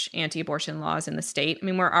harsh anti-abortion laws in the state. I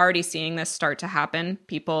mean, we're already seeing this start to happen.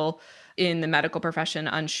 People in the medical profession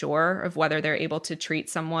unsure of whether they're able to treat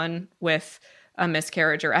someone with a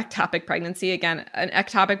miscarriage or ectopic pregnancy. Again, an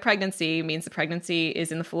ectopic pregnancy means the pregnancy is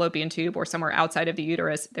in the fallopian tube or somewhere outside of the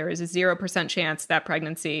uterus. There is a 0% chance that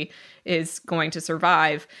pregnancy is going to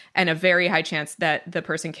survive, and a very high chance that the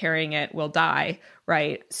person carrying it will die,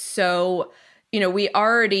 right? So, we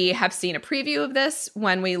already have seen a preview of this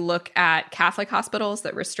when we look at Catholic hospitals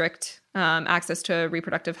that restrict access to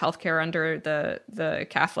reproductive health care under the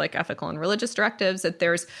Catholic ethical and religious directives, that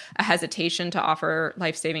there's a hesitation to offer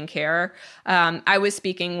life-saving care. I was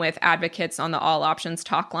speaking with advocates on the All Options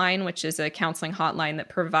Talk Line, which is a counseling hotline that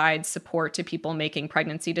provides support to people making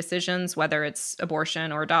pregnancy decisions, whether it's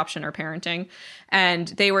abortion or adoption or parenting. And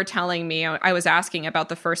they were telling me, I was asking about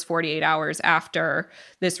the first 48 hours after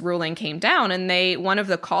this ruling came down, and one of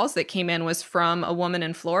the calls that came in was from a woman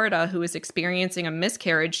in Florida who was experiencing a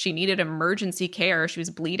miscarriage. She needed emergency care. She was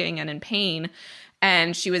bleeding and in pain.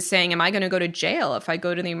 And she was saying, am I going to go to jail if I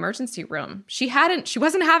go to the emergency room? She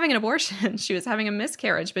wasn't having an abortion. She was having a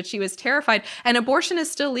miscarriage, but she was terrified. And abortion is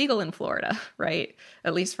still legal in Florida, right?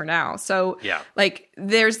 At least for now. So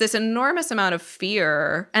there's this enormous amount of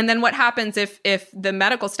fear. And then what happens if the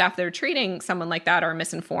medical staff that are treating someone like that are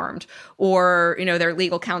misinformed, or, their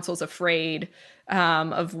legal counsel's afraid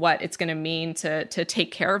of what it's going to mean to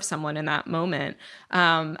take care of someone in that moment?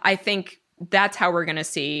 I think that's how we're going to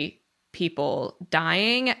see people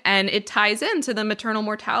dying. And it ties into the maternal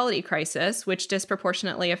mortality crisis, which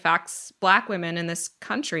disproportionately affects Black women in this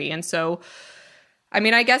country. And so, I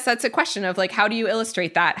mean, I guess that's a question of how do you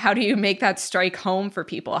illustrate that? How do you make that strike home for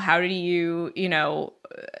people? How do you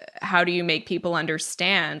make people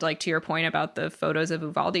understand, to your point about the photos of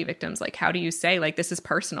Uvalde victims, how do you say, this is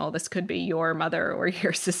personal, this could be your mother or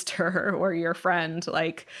your sister or your friend?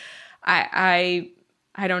 I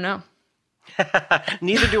don't know.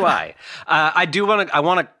 Neither do I. I want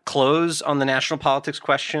to close on the national politics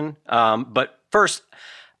question. But first,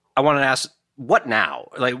 I want to ask, what now?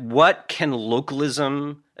 Like, what can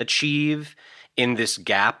localism achieve in this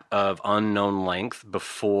gap of unknown length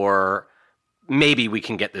before maybe we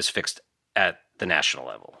can get this fixed at the national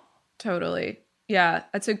level? Totally. Yeah,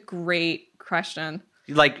 that's a great question.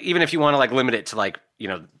 Like, even if you want to like limit it to like,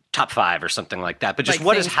 top 5 or something like that, but just like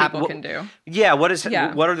what is happening? Can do. Yeah, what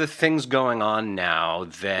are the things going on now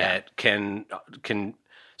that can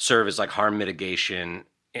serve as like harm mitigation,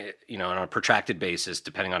 on a protracted basis,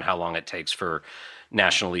 depending on how long it takes for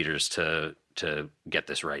national leaders to get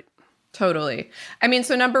this right? Totally. I mean,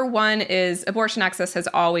 so number one is abortion access has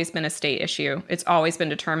always been a state issue. It's always been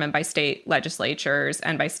determined by state legislatures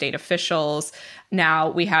and by state officials. Now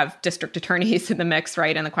we have district attorneys in the mix,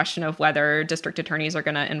 right? And the question of whether district attorneys are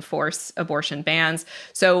going to enforce abortion bans.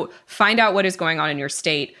 So find out what is going on in your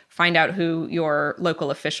state, find out who your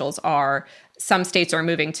local officials are. Some states are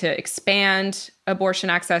moving to expand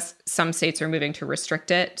abortion access. Some states are moving to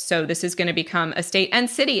restrict it. So this is going to become a state and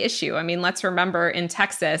city issue. I mean, let's remember in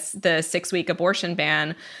Texas, the 6-week abortion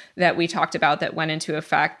ban that we talked about that went into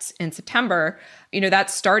effect in September,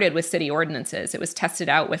 that started with city ordinances. It was tested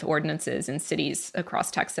out with ordinances in cities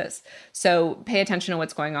across Texas. So pay attention to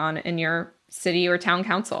what's going on in your city or town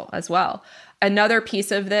council as well. Another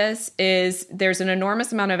piece of this is there's an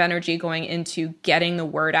enormous amount of energy going into getting the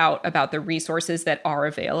word out about the resources that are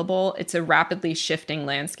available. It's a rapidly shifting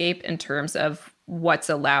landscape in terms of what's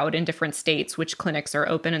allowed in different states, which clinics are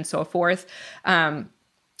open and so forth.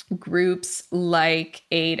 Groups like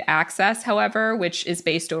Aid Access, however, which is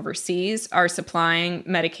based overseas, are supplying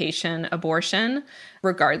medication abortion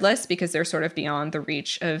regardless because they're sort of beyond the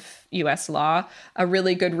reach of U.S. law. A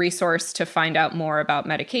really good resource to find out more about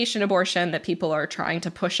medication abortion that people are trying to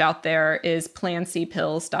push out there is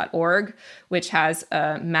plancpills.org, which has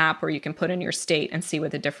a map where you can put in your state and see what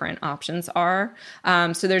the different options are.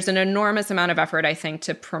 So there's an enormous amount of effort, I think,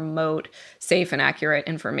 to promote safe and accurate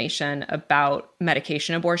information about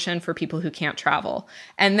medication abortion for people who can't travel.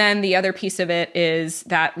 And then the other piece of it is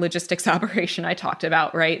that logistics operation I talked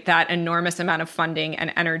about, right? That enormous amount of funding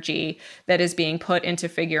and energy that is being put into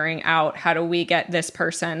figuring out how do we get this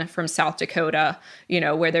person from South Dakota,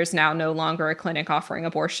 where there's now no longer a clinic offering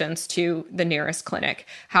abortions, to the nearest clinic.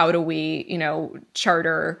 How do we,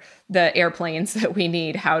 charter the airplanes that we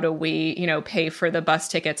need? How do we, pay for the bus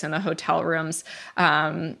tickets and the hotel rooms?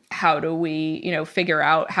 How do we, figure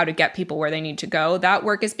out how to get people where they need to go? That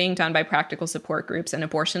work is being done by practical support groups and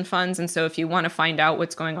abortion funds. And so if you want to find out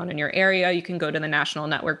what's going on in your area, you can go to the National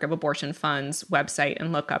Network of Abortion Funds website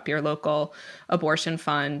and look up your local abortion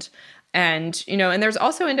fund. And, and there's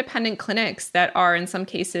also independent clinics that are in some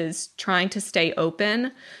cases trying to stay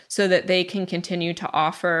open so that they can continue to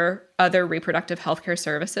offer other reproductive healthcare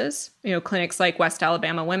services. Clinics like West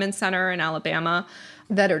Alabama Women's Center in Alabama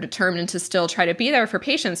that are determined to still try to be there for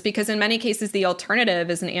patients, because in many cases, the alternative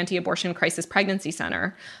is an anti-abortion crisis pregnancy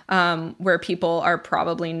center, where people are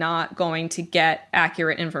probably not going to get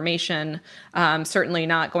accurate information, certainly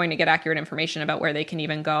not going to get accurate information about where they can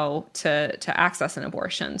even go to access an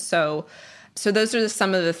abortion. So those are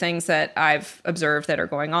some of the things that I've observed that are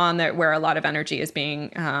going on there, where a lot of energy is being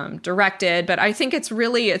directed. But I think it's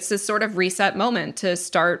this sort of reset moment to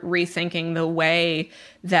start rethinking the way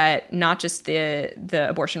that not just the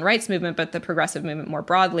abortion rights movement, but the progressive movement more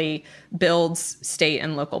broadly builds state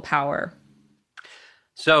and local power.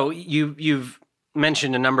 So you've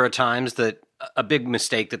mentioned a number of times that a big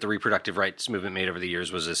mistake that the reproductive rights movement made over the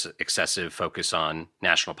years was this excessive focus on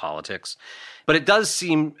national politics. But it does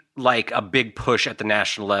seem like a big push at the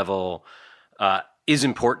national level is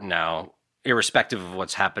important now, irrespective of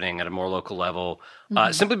what's happening at a more local level,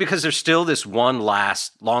 simply because there's still this one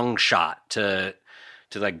last long shot to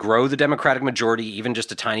like grow the Democratic majority, even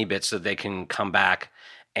just a tiny bit, so they can come back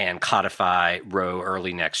and codify Roe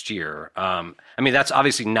early next year. I mean, that's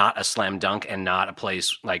obviously not a slam dunk and not a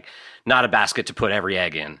place, like not a basket to put every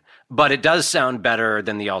egg in. But it does sound better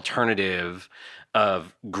than the alternative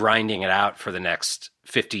of grinding it out for the next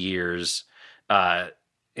 50 years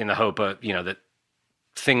in the hope of, that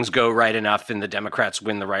things go right enough and the Democrats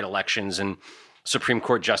win the right elections and Supreme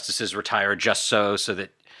Court justices retire just so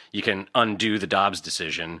that you can undo the Dobbs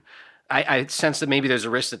decision. I sense that maybe there's a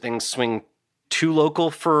risk that things swing too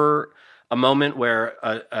local for a moment where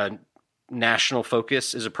a national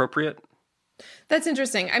focus is appropriate. That's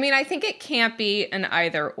interesting. I mean, I think it can't be an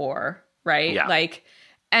either or, right? Yeah. Like,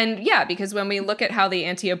 And yeah, because when we look at how the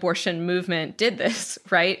anti-abortion movement did this,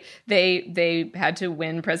 right, they had to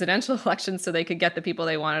win presidential elections so they could get the people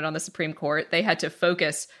they wanted on the Supreme Court. They had to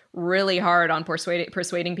focus really hard on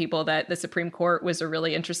persuading people that the Supreme Court was a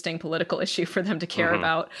really interesting political issue for them to care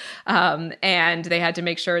about. And they had to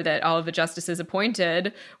make sure that all of the justices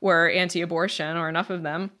appointed were anti-abortion, or enough of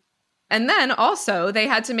them. And then also they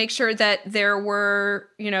had to make sure that there were,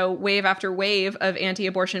 wave after wave of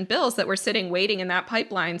anti-abortion bills that were sitting waiting in that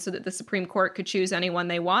pipeline so that the Supreme Court could choose anyone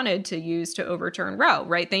they wanted to use to overturn Roe,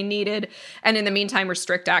 right? They needed, and in the meantime,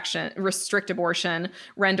 restrict abortion,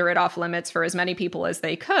 render it off limits for as many people as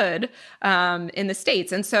they could in the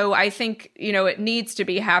states. And so I think, it needs to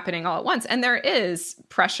be happening all at once. And there is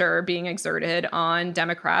pressure being exerted on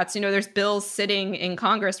Democrats. There's bills sitting in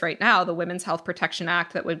Congress right now, the Women's Health Protection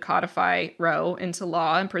Act, that would codify Roe into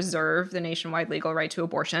law and preserve the nationwide legal right to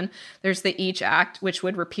abortion. There's the EACH Act, which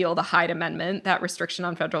would repeal the Hyde Amendment, that restriction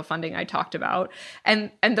on federal funding I talked about.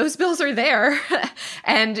 And those bills are there.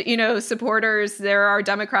 And, supporters, there are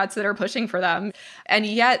Democrats that are pushing for them. And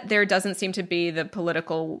yet there doesn't seem to be the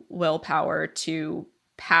political willpower to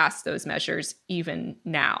pass those measures even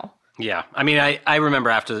now. Yeah. I mean, I remember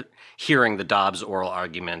after hearing the Dobbs oral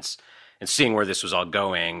arguments and seeing where this was all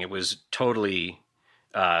going, it was totally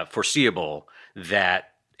foreseeable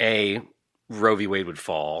that A, Roe v. Wade would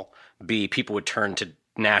fall, B, people would turn to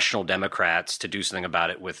national Democrats to do something about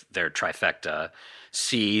it with their trifecta,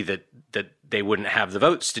 C, that they wouldn't have the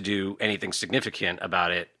votes to do anything significant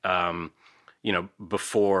about it,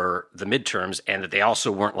 before the midterms, and that they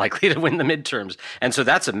also weren't likely to win the midterms. And so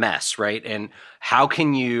that's a mess, right? And how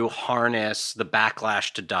can you harness the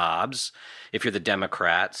backlash to Dobbs if you're the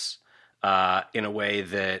Democrats in a way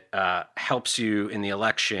that helps you in the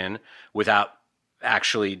election without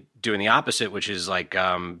actually doing the opposite, which is like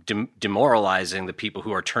demoralizing the people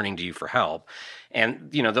who are turning to you for help.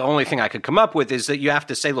 And, the only thing I could come up with is that you have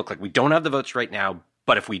to say, look, like, we don't have the votes right now,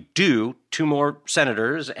 but if we do, 2 more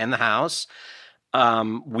senators and the House,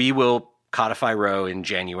 we will codify Roe in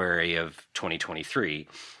January of 2023.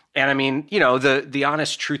 And I mean, the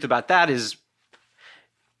honest truth about that is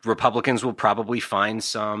Republicans will probably find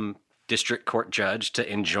some district court judge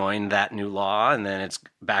to enjoin that new law, and then it's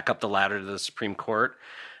back up the ladder to the Supreme Court,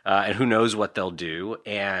 and who knows what they'll do.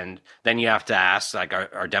 And then you have to ask, like,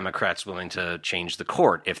 are Democrats willing to change the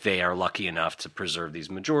court if they are lucky enough to preserve these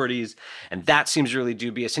majorities? And that seems really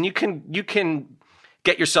dubious. And you can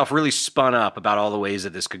get yourself really spun up about all the ways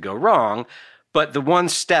that this could go wrong, but the one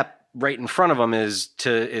step right in front of them is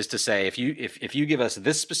to say, if you give us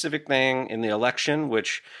this specific thing in the election,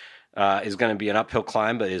 which is going to be an uphill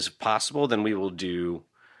climb, but is possible, then we will do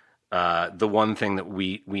the one thing that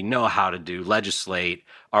we know how to do, legislate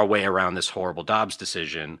our way around this horrible Dobbs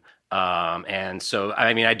decision. And so,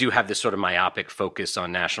 I mean, I do have this sort of myopic focus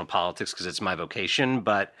on national politics because it's my vocation,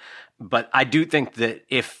 but I do think that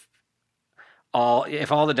if all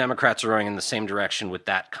the Democrats are going in the same direction with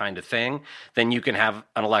that kind of thing, then you can have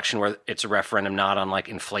an election where it's a referendum not on like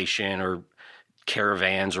inflation or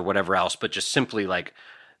caravans or whatever else, but just simply like,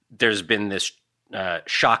 there's been this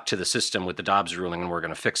shock to the system with the Dobbs ruling, and we're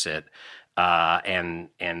going to fix it. And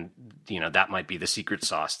that might be the secret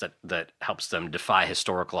sauce that helps them defy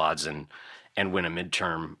historical odds and win a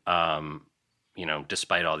midterm,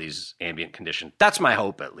 despite all these ambient conditions. That's my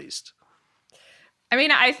hope, at least. I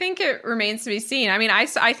mean, I think it remains to be seen. I mean, I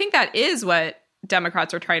think that is what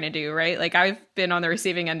Democrats are trying to do, right? Like, I've been on the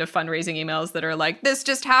receiving end of fundraising emails that are like, this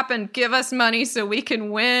just happened, give us money so we can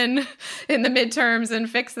win in the midterms and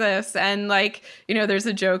fix this. And like, there's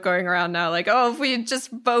a joke going around now, like, oh, if we just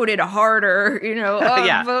voted harder,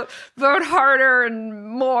 Yeah. vote harder and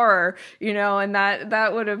more, and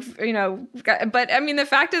that would have, but I mean, the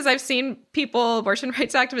fact is I've seen people, abortion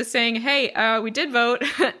rights activists saying, hey, we did vote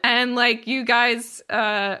and like, you guys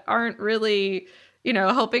aren't really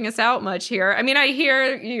helping us out much here. I mean, I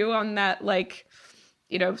hear you on that, like,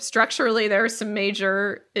 structurally there are some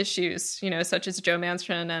major issues, such as Joe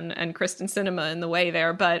Manchin and Kristen Sinema in the way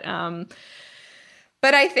there. But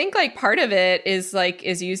I think like part of it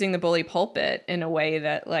is using the bully pulpit in a way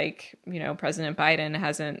that like, President Biden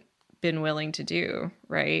hasn't been willing to do.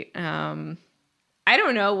 Right. I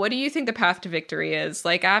don't know. What do you think the path to victory is?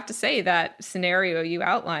 Like, I have to say that scenario you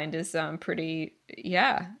outlined is pretty,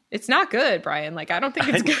 it's not good, Brian. Like, I don't think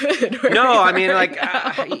it's good. No, I mean, like,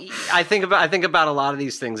 I think about a lot of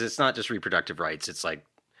these things. It's not just reproductive rights. It's like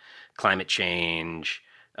climate change,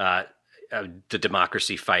 the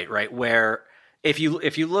democracy fight, right? Where if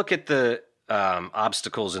you look at the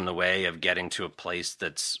obstacles in the way of getting to a place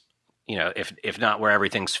that's if not where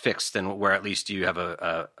everything's fixed, then where at least you have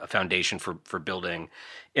a foundation for building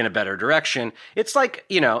in a better direction. It's like,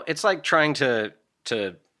 it's like trying to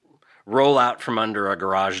roll out from under a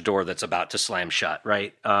garage door that's about to slam shut,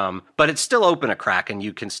 right? But it's still open a crack, and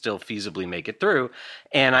you can still feasibly make it through.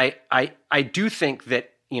 And I do think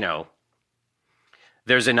that,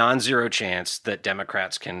 there's a non-zero chance that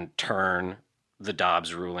Democrats can turn the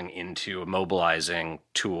Dobbs ruling into a mobilizing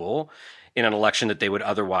tool in an election that they would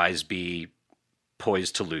otherwise be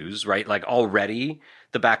poised to lose, right? Like already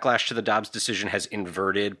the backlash to the Dobbs decision has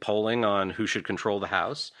inverted polling on who should control the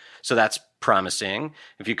House. So that's promising.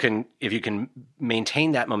 If you can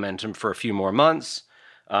maintain that momentum for a few more months,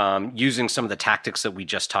 using some of the tactics that we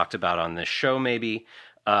just talked about on this show, maybe,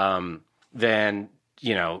 then,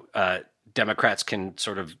 Democrats can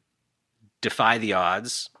sort of defy the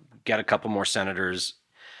odds, get a couple more senators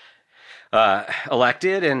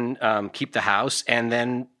elected, and keep the House, and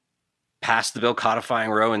then pass the bill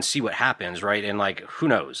codifying Roe and see what happens, right? And like, who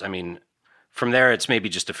knows? I mean, from there, it's maybe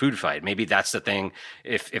just a food fight. Maybe that's the thing.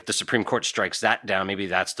 If the Supreme Court strikes that down, maybe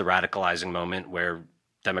that's the radicalizing moment where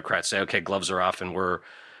Democrats say, "Okay, gloves are off, and we're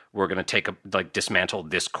going to dismantle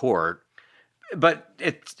this court." But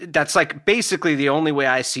that's like basically the only way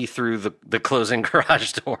I see through the closing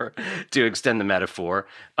garage door, to extend the metaphor.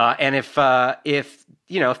 And if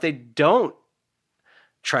they don't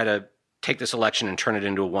try to take this election and turn it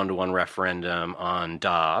into a 1-to-1 referendum on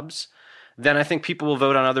Dobbs, then I think people will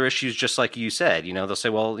vote on other issues, just like you said. They'll say,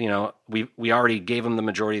 well, we already gave them the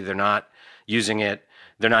majority. They're not using it.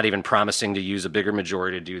 They're not even promising to use a bigger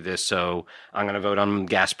majority to do this. So I'm going to vote on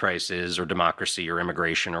gas prices or democracy or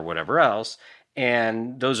immigration or whatever else.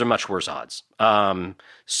 And those are much worse odds.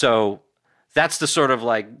 So that's the sort of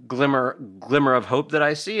like glimmer of hope that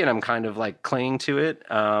I see, and I'm kind of like clinging to it.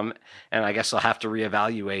 And I guess I'll have to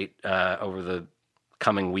reevaluate over the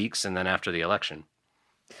coming weeks and then after the election.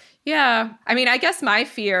 Yeah. I mean, I guess my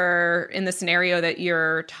fear in the scenario that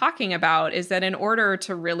you're talking about is that in order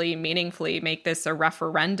to really meaningfully make this a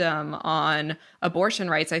referendum on abortion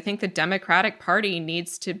rights, I think the Democratic Party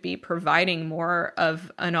needs to be providing more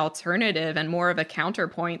of an alternative and more of a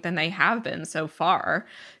counterpoint than they have been so far.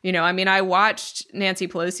 I watched Nancy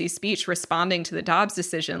Pelosi's speech responding to the Dobbs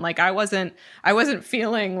decision. Like, I wasn't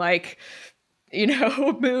feeling like,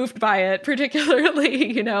 moved by it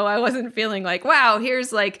particularly. I wasn't feeling like, wow,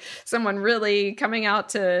 here's like someone really coming out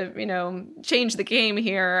to, change the game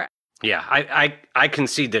here. Yeah, I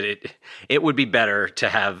concede that it would be better to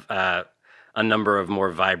have a number of more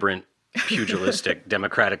vibrant, pugilistic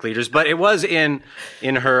Democratic leaders. But it was in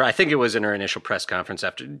her, I think it was in her initial press conference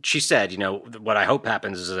after she said, what I hope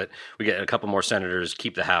happens is that we get a couple more senators,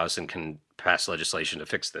 keep the House, and can pass legislation to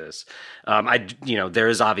fix this. There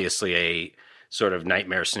is obviously a sort of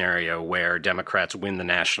nightmare scenario where Democrats win the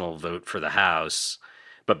national vote for the House,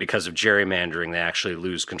 but because of gerrymandering, they actually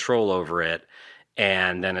lose control over it.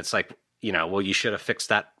 And then it's like, well, you should have fixed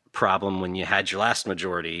that problem when you had your last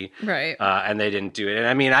majority. Right. And they didn't do it. And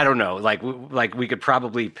I mean, I don't know, like we could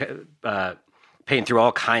probably paint through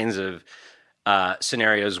all kinds of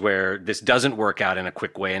scenarios where this doesn't work out in a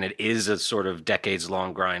quick way. And it is a sort of decades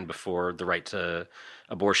long grind before the right to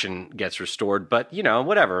abortion gets restored. But,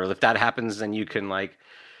 whatever, if that happens, then you can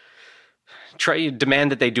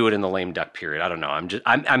demand that they do it in the lame duck period. I don't know.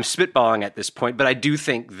 I'm spitballing at this point, but I do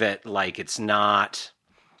think that it's not,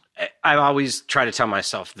 I always try to tell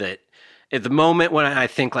myself that at the moment when I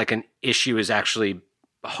think like an issue is actually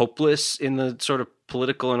hopeless in the sort of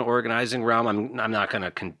political and organizing realm, I'm not going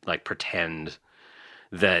to pretend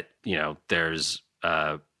that, there's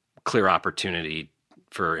a clear opportunity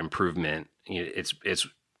for improvement. It's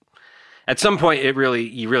at some point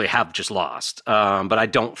you really have just lost. But I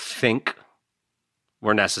don't think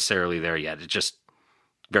we're necessarily there yet. It's just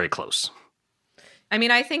very close. I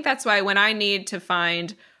mean, I think that's why when I need to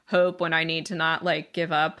find hope, when I need to not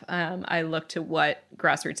give up, I look to what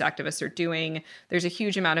grassroots activists are doing. There's a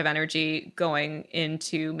huge amount of energy going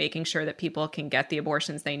into making sure that people can get the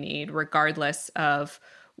abortions they need, regardless of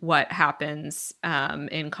what happens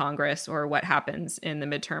in Congress or what happens in the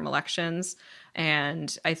midterm elections.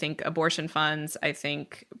 And I think abortion funds, I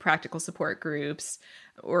think practical support groups,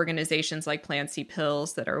 organizations like Plan C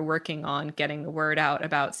Pills that are working on getting the word out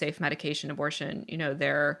about safe medication abortion,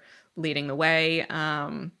 they're leading the way.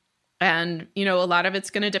 And, a lot of it's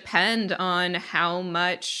going to depend on how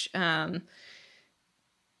much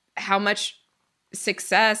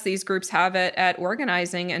success these groups have at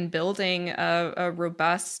organizing and building a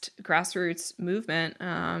robust grassroots movement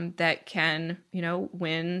that can,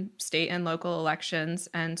 win state and local elections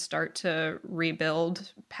and start to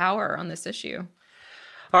rebuild power on this issue.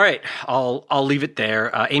 All right, I'll leave it there.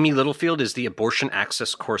 Amy Littlefield is the abortion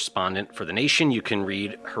access correspondent for The Nation. You can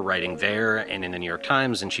read her writing there and in the New York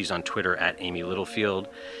Times, and she's on Twitter at Amy Littlefield.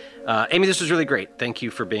 Amy, this was really great. Thank you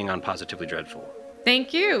for being on Positively Dreadful.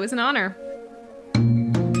 Thank you. It was an honor.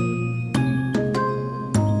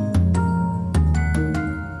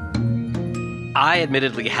 I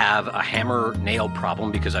admittedly have a hammer-nail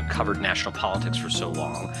problem because I've covered national politics for so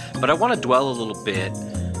long, but I want to dwell a little bit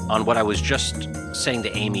on what I was just saying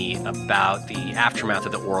to Amy about the aftermath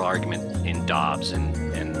of the oral argument in Dobbs, and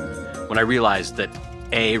when I realized that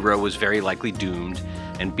A, Roe was very likely doomed,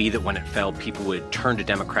 and B, that when it fell, people would turn to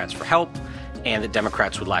Democrats for help, and that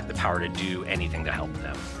Democrats would lack the power to do anything to help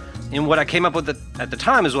them. And what I came up with at the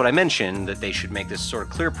time is what I mentioned, that they should make this sort of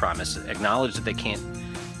clear promise, acknowledge that they can't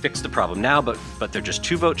fix the problem now, but they're just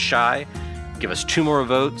 2 votes shy, give us 2 more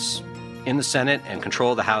votes in the Senate and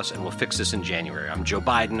control the House, and we'll fix this in January. I'm Joe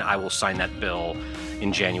Biden. I will sign that bill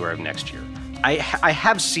in January of next year. I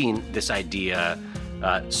have seen this idea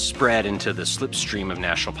spread into the slipstream of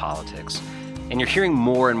national politics, and you're hearing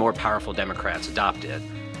more and more powerful Democrats adopt it.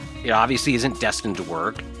 It obviously isn't destined to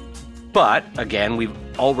work, but again, we've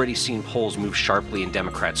already seen polls move sharply in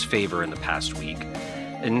Democrats' favor in the past week,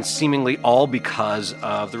 and seemingly all because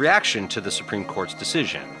of the reaction to the Supreme Court's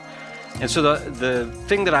decision. And so the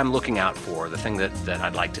thing that I'm looking out for, the thing that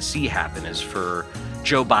I'd like to see happen is for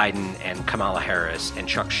Joe Biden and Kamala Harris and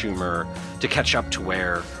Chuck Schumer to catch up to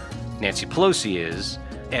where Nancy Pelosi is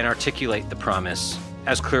and articulate the promise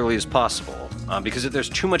as clearly as possible. Because if there's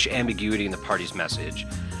too much ambiguity in the party's message,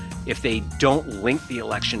 if they don't link the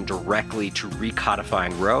election directly to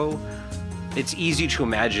recodifying Roe, it's easy to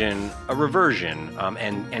imagine a reversion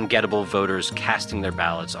and gettable voters casting their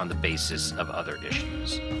ballots on the basis of other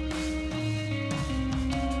issues.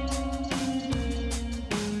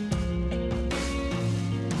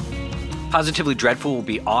 Positively Dreadful will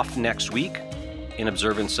be off next week in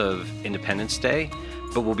observance of Independence Day,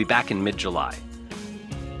 but we'll be back in mid-July.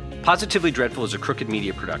 Positively Dreadful is a Crooked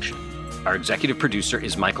Media production. Our executive producer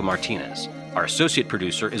is Michael Martinez. Our associate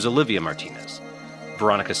producer is Olivia Martinez.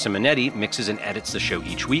 Veronica Simonetti mixes and edits the show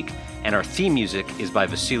each week, and our theme music is by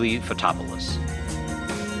Vasily Fotopoulos.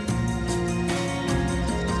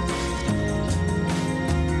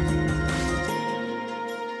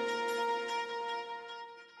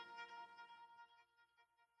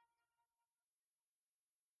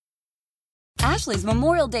 Ashley's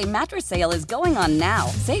Memorial Day mattress sale is going on now.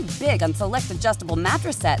 Save big on select adjustable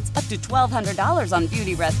mattress sets, up to $1,200 on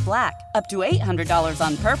Beautyrest Black, up to $800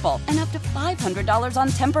 on Purple, and up to $500 on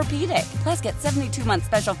Tempur-Pedic. Plus, get 72-month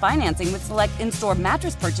special financing with select in-store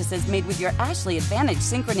mattress purchases made with your Ashley Advantage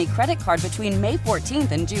Synchrony credit card between May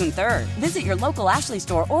 14th and June 3rd. Visit your local Ashley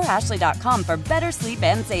store or ashley.com for better sleep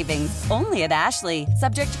and savings. Only at Ashley.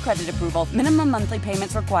 Subject to credit approval. Minimum monthly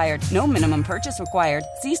payments required. No minimum purchase required.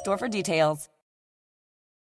 See store for details.